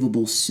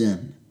unforgivable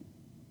sin.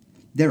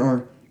 There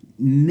are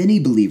many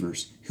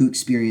believers who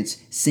experience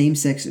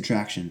same-sex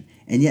attraction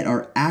and yet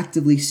are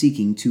actively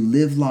seeking to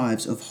live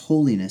lives of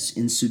holiness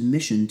in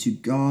submission to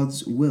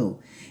God's will.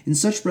 And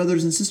such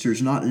brothers and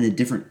sisters are not in a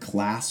different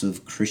class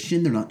of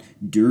Christian. They're not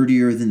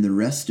dirtier than the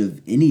rest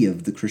of any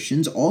of the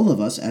Christians. All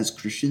of us as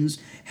Christians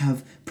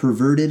have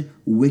perverted,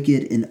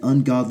 wicked, and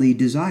ungodly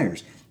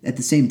desires. At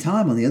the same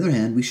time, on the other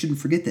hand, we shouldn't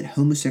forget that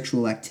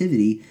homosexual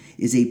activity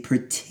is a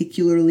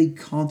particularly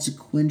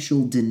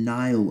consequential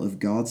denial of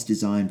God's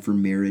design for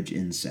marriage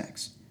and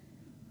sex.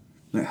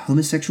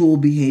 Homosexual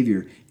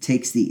behavior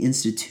takes the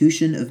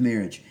institution of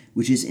marriage,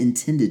 which is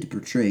intended to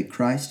portray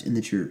Christ and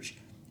the church,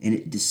 and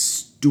it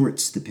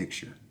distorts the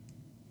picture.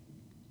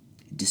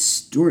 It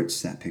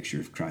distorts that picture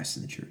of Christ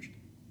and the church.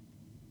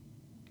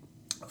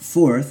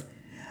 Fourth,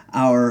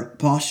 our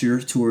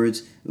posture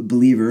towards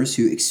believers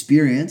who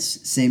experience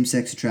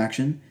same-sex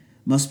attraction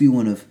must be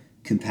one of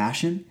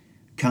compassion,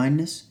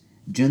 kindness,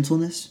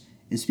 gentleness,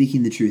 and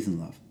speaking the truth in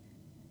love.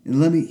 And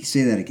let me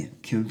say that again.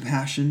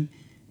 Compassion,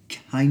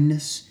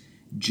 kindness,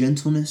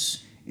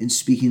 gentleness, and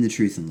speaking the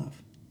truth in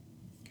love.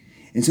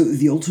 And so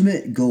the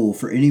ultimate goal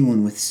for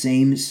anyone with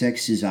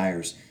same-sex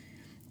desires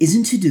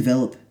isn't to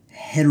develop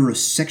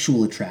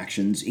heterosexual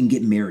attractions and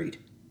get married,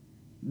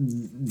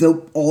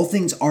 though all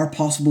things are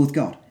possible with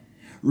God.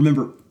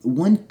 Remember,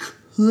 one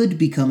could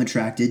become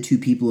attracted to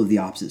people of the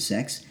opposite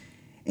sex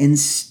and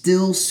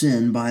still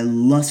sin by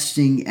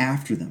lusting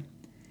after them.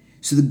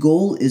 So the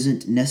goal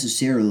isn't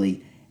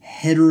necessarily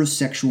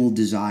heterosexual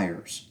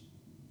desires.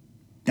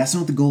 That's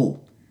not the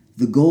goal.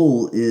 The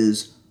goal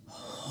is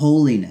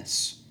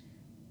holiness.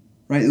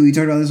 Right? We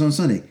talked about this on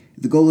Sunday.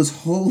 The goal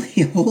is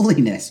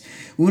holiness.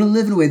 We want to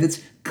live in a way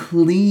that's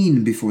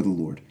clean before the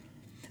Lord.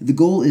 The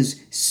goal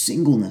is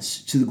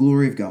singleness to the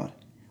glory of God.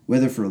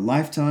 Whether for a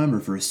lifetime or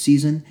for a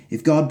season,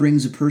 if God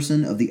brings a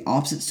person of the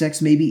opposite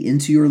sex maybe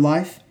into your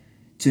life,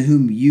 to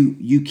whom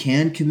you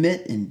can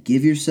commit and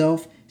give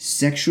yourself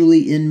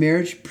sexually in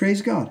marriage,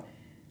 praise God.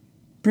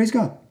 Praise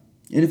God.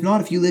 And if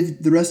not, if you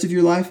live the rest of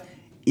your life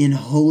in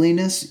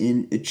holiness,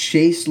 in a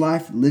chaste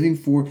life, living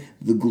for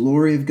the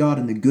glory of God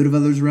and the good of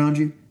others around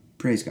you,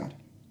 praise God.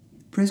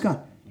 Praise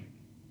God.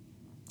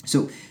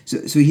 So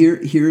here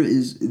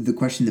is the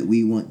question that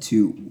we want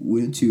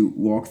to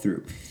walk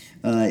through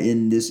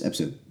in this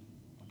episode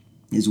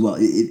as well.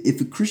 If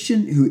a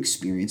Christian who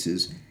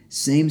experiences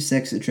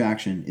same-sex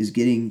attraction is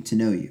getting to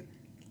know you,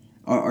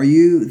 are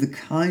you the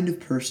kind of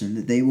person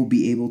that they will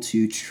be able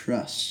to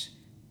trust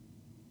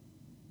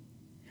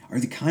are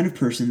the kind of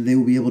person they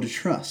will be able to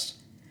trust.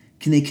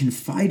 Can they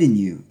confide in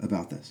you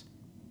about this?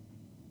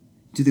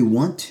 Do they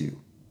want to?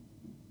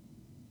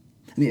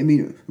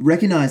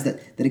 Recognize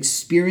that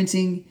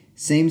experiencing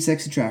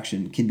same-sex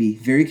attraction can be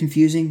very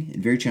confusing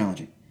and very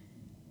challenging.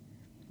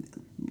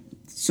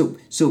 So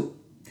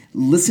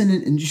listen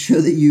and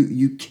show that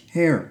you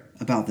care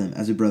about them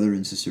as a brother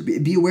and sister.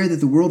 Be aware that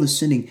the world is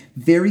sending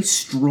very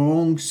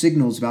strong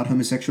signals about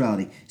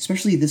homosexuality,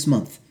 especially this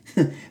month.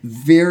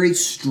 Very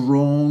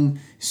strong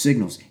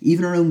signals.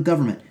 Even our own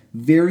government,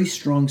 very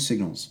strong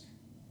signals.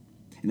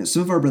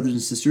 Some of our brothers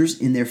and sisters,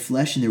 in their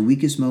flesh, in their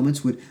weakest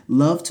moments, would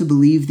love to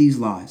believe these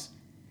lies.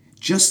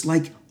 Just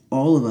like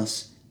all of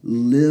us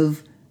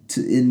live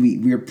to, and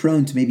we are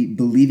prone to maybe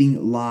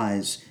believing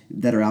lies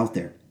that are out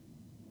there.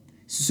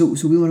 So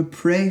we want to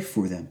pray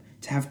for them,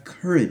 to have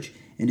courage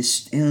and to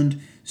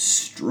stand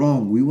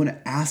strong. We want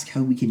to ask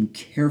how we can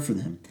care for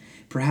them.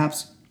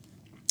 Perhaps,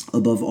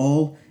 above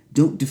all,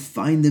 don't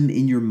define them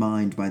in your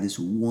mind by this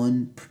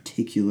one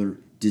particular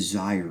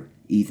desire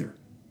either.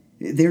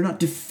 They're not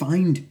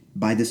defined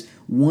by this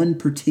one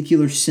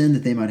particular sin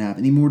that they might have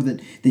any more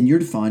than you're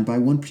defined by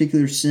one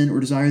particular sin or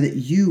desire that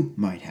you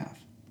might have.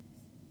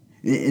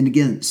 And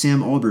again,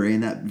 Sam Allberry,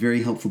 in that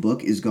very helpful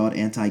book, Is God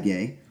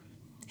Anti-Gay?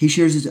 He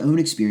shares his own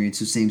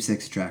experience of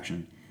same-sex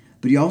attraction,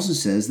 but he also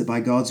says that by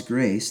God's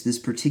grace, this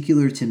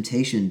particular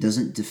temptation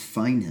doesn't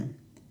define him.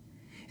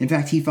 In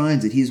fact, he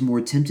finds that he is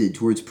more tempted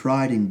towards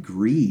pride and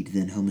greed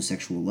than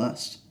homosexual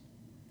lust.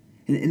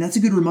 And that's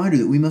a good reminder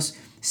that we must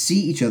see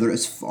each other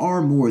as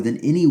far more than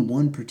any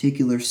one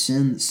particular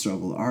sin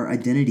struggle. Our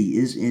identity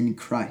is in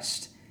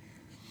Christ.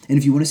 And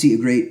if you want to see a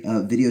great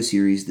video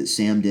series that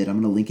Sam did, I'm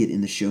going to link it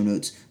in the show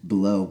notes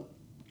below.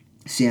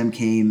 Sam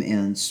came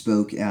and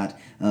spoke at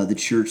the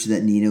church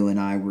that Nino and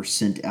I were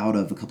sent out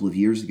of a couple of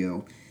years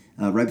ago,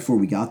 right before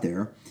we got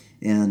there.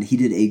 And he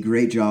did a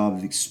great job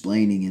of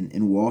explaining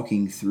and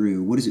walking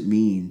through what does it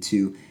mean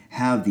to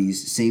have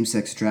these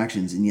same-sex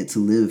attractions and yet to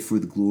live for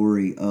the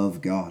glory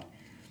of God.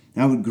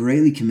 And I would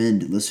greatly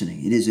commend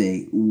listening. It is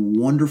a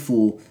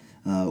wonderful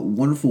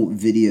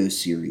video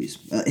series.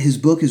 His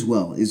book as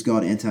well, Is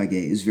God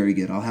Anti-Gay, is very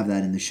good. I'll have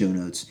that in the show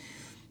notes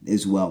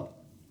as well.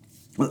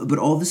 But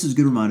all this is a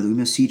good reminder that we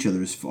must see each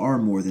other as far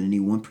more than any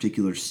one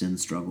particular sin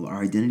struggle.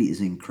 Our identity is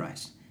in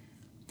Christ.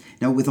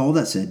 Now, with all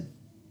that said,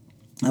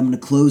 I'm going to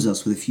close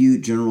us with a few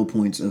general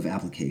points of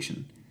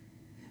application.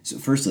 So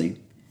firstly,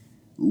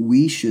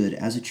 we should,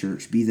 as a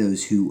church, be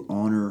those who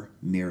honor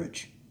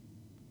marriage.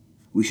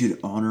 We should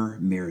honor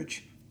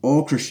marriage.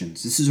 All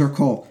Christians, this is our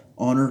call,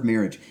 honor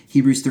marriage.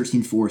 Hebrews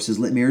 13:4 says,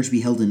 "Let marriage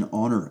be held in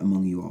honor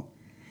among you all,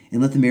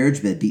 and let the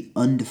marriage bed be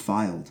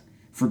undefiled,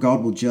 for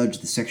God will judge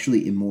the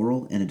sexually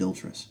immoral and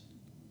adulterous."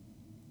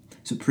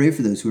 So pray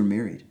for those who are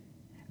married,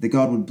 that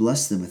God would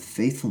bless them with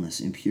faithfulness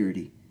and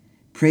purity.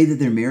 Pray that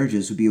their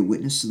marriages would be a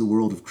witness to the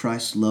world of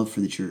Christ's love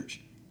for the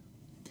church.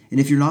 And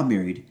if you're not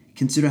married,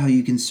 consider how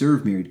you can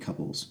serve married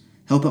couples.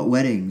 Help out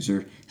weddings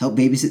or help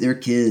babysit their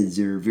kids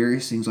or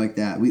various things like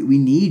that. We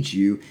need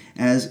you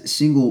as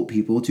single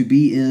people to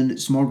be in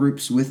small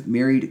groups with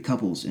married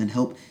couples and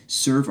help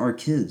serve our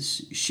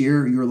kids.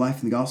 Share your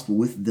life in the gospel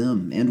with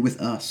them and with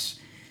us.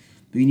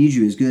 We need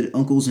you as good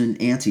uncles and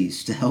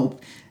aunties to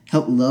help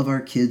love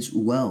our kids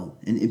well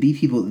and be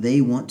people that they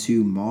want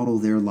to model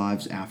their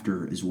lives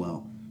after as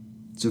well.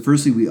 So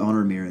firstly, we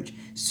honor marriage.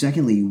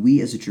 Secondly, we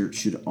as a church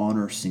should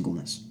honor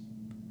singleness.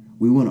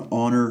 We want to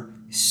honor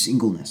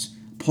singleness.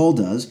 Paul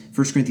does.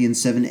 1 Corinthians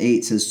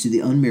 7:8 says, "To the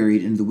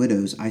unmarried and the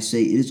widows, I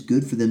say it is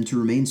good for them to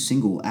remain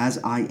single as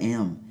I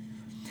am."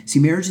 See,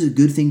 marriage is a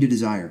good thing to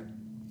desire,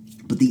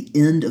 but the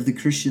end of the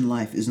Christian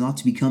life is not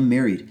to become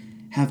married,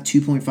 have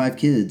 2.5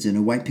 kids and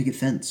a white picket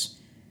fence.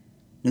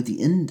 No,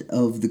 the end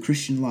of the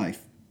Christian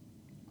life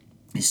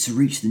is to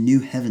reach the new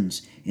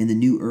heavens and the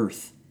new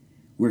earth,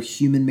 where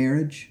human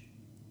marriage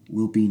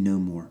will be no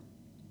more.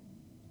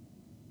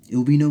 It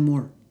will be no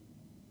more.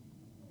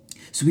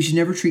 So we should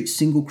never treat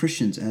single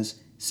Christians as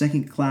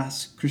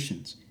second-class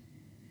Christians.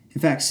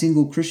 In fact,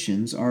 single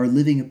Christians are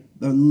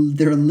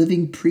they're a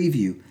living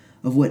preview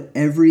of what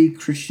every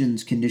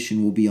Christian's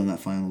condition will be on that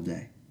final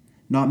day.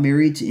 Not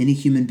married to any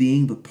human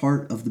being, but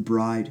part of the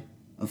bride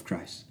of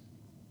Christ.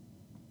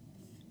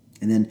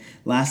 And then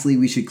lastly,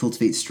 we should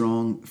cultivate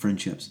strong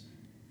friendships.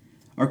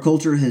 Our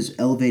culture has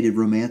elevated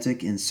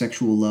romantic and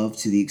sexual love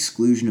to the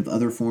exclusion of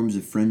other forms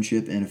of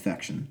friendship and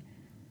affection.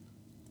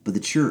 But the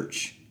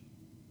church,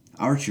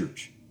 our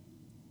church,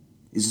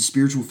 is a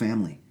spiritual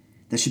family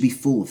that should be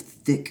full of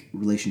thick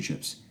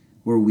relationships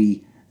where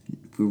we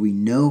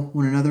know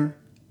one another,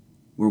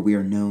 where we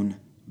are known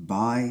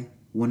by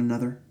one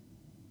another,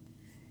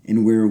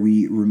 and where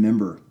we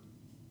remember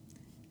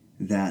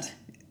that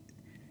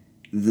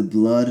the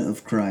blood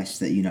of Christ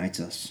that unites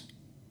us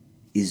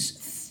is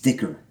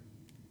thicker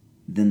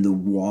than the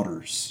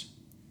waters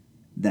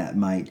that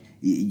might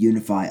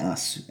unify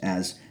us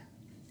as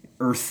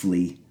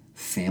earthly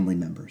family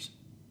members.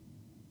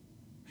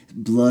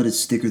 Blood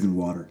is thicker than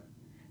water.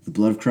 The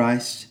blood of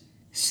Christ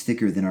is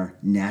thicker than our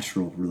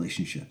natural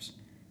relationships.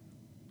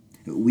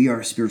 We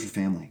are a spiritual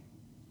family.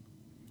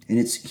 And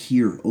it's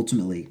here,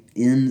 ultimately,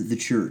 in the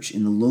church,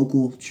 in the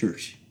local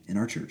church, in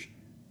our church,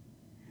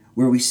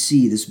 where we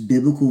see this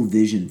biblical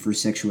vision for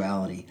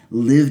sexuality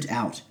lived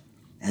out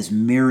as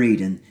married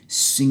and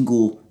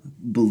single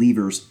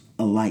believers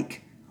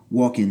alike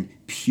walk in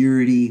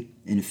purity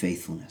and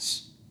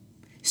faithfulness,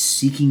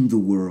 seeking the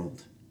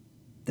world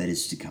that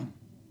is to come.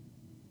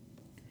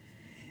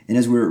 And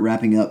as we're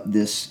wrapping up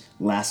this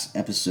last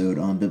episode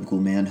on biblical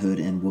manhood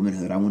and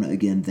womanhood, I want to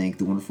again thank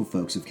the wonderful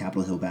folks of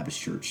Capitol Hill Baptist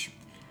Church.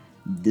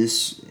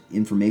 This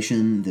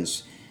information,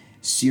 this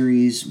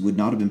series would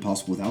not have been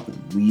possible without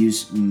them. We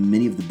use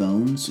many of the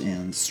bones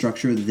and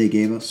structure that they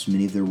gave us,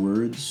 many of their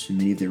words,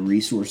 many of their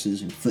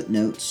resources and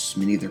footnotes,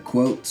 many of their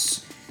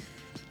quotes.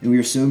 And we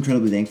are so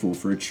incredibly thankful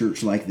for a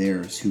church like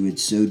theirs who would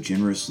so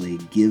generously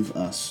give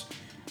us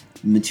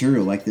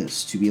material like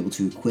this to be able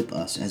to equip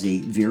us as a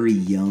very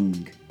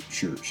young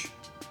church.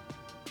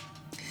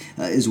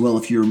 As well,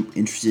 if you're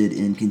interested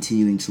in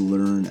continuing to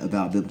learn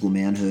about biblical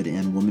manhood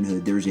and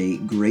womanhood, there's a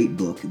great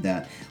book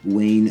that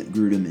Wayne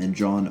Grudem and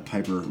John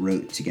Piper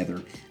wrote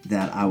together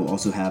that I will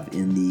also have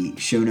in the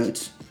show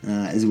notes,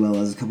 as well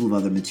as a couple of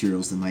other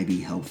materials that might be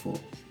helpful.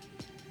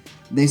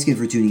 Thanks again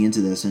for tuning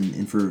into this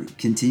and for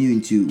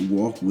continuing to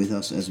walk with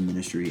us as a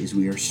ministry as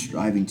we are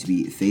striving to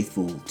be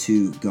faithful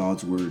to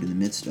God's word in the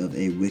midst of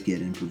a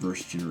wicked and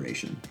perverse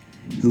generation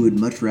who would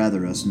much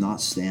rather us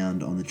not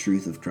stand on the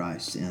truth of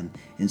Christ and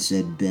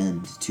instead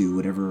bend to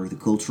whatever the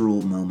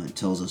cultural moment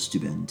tells us to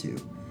bend to.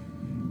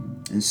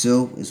 And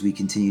so, as we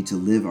continue to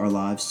live our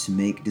lives to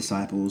make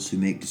disciples who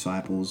make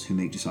disciples who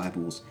make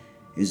disciples,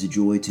 it is a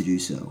joy to do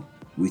so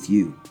with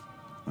you,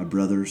 my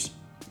brothers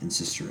and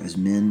sisters, as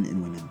men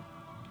and women,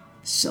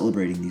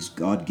 celebrating these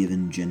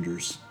God-given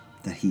genders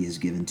that He has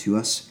given to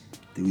us,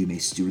 that we may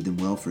steward them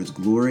well for His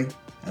glory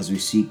as we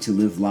seek to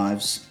live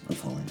lives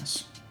of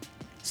holiness.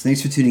 So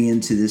thanks for tuning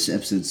in to this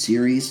episode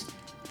series.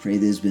 Pray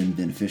that it has been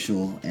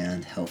beneficial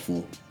and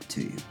helpful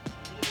to you.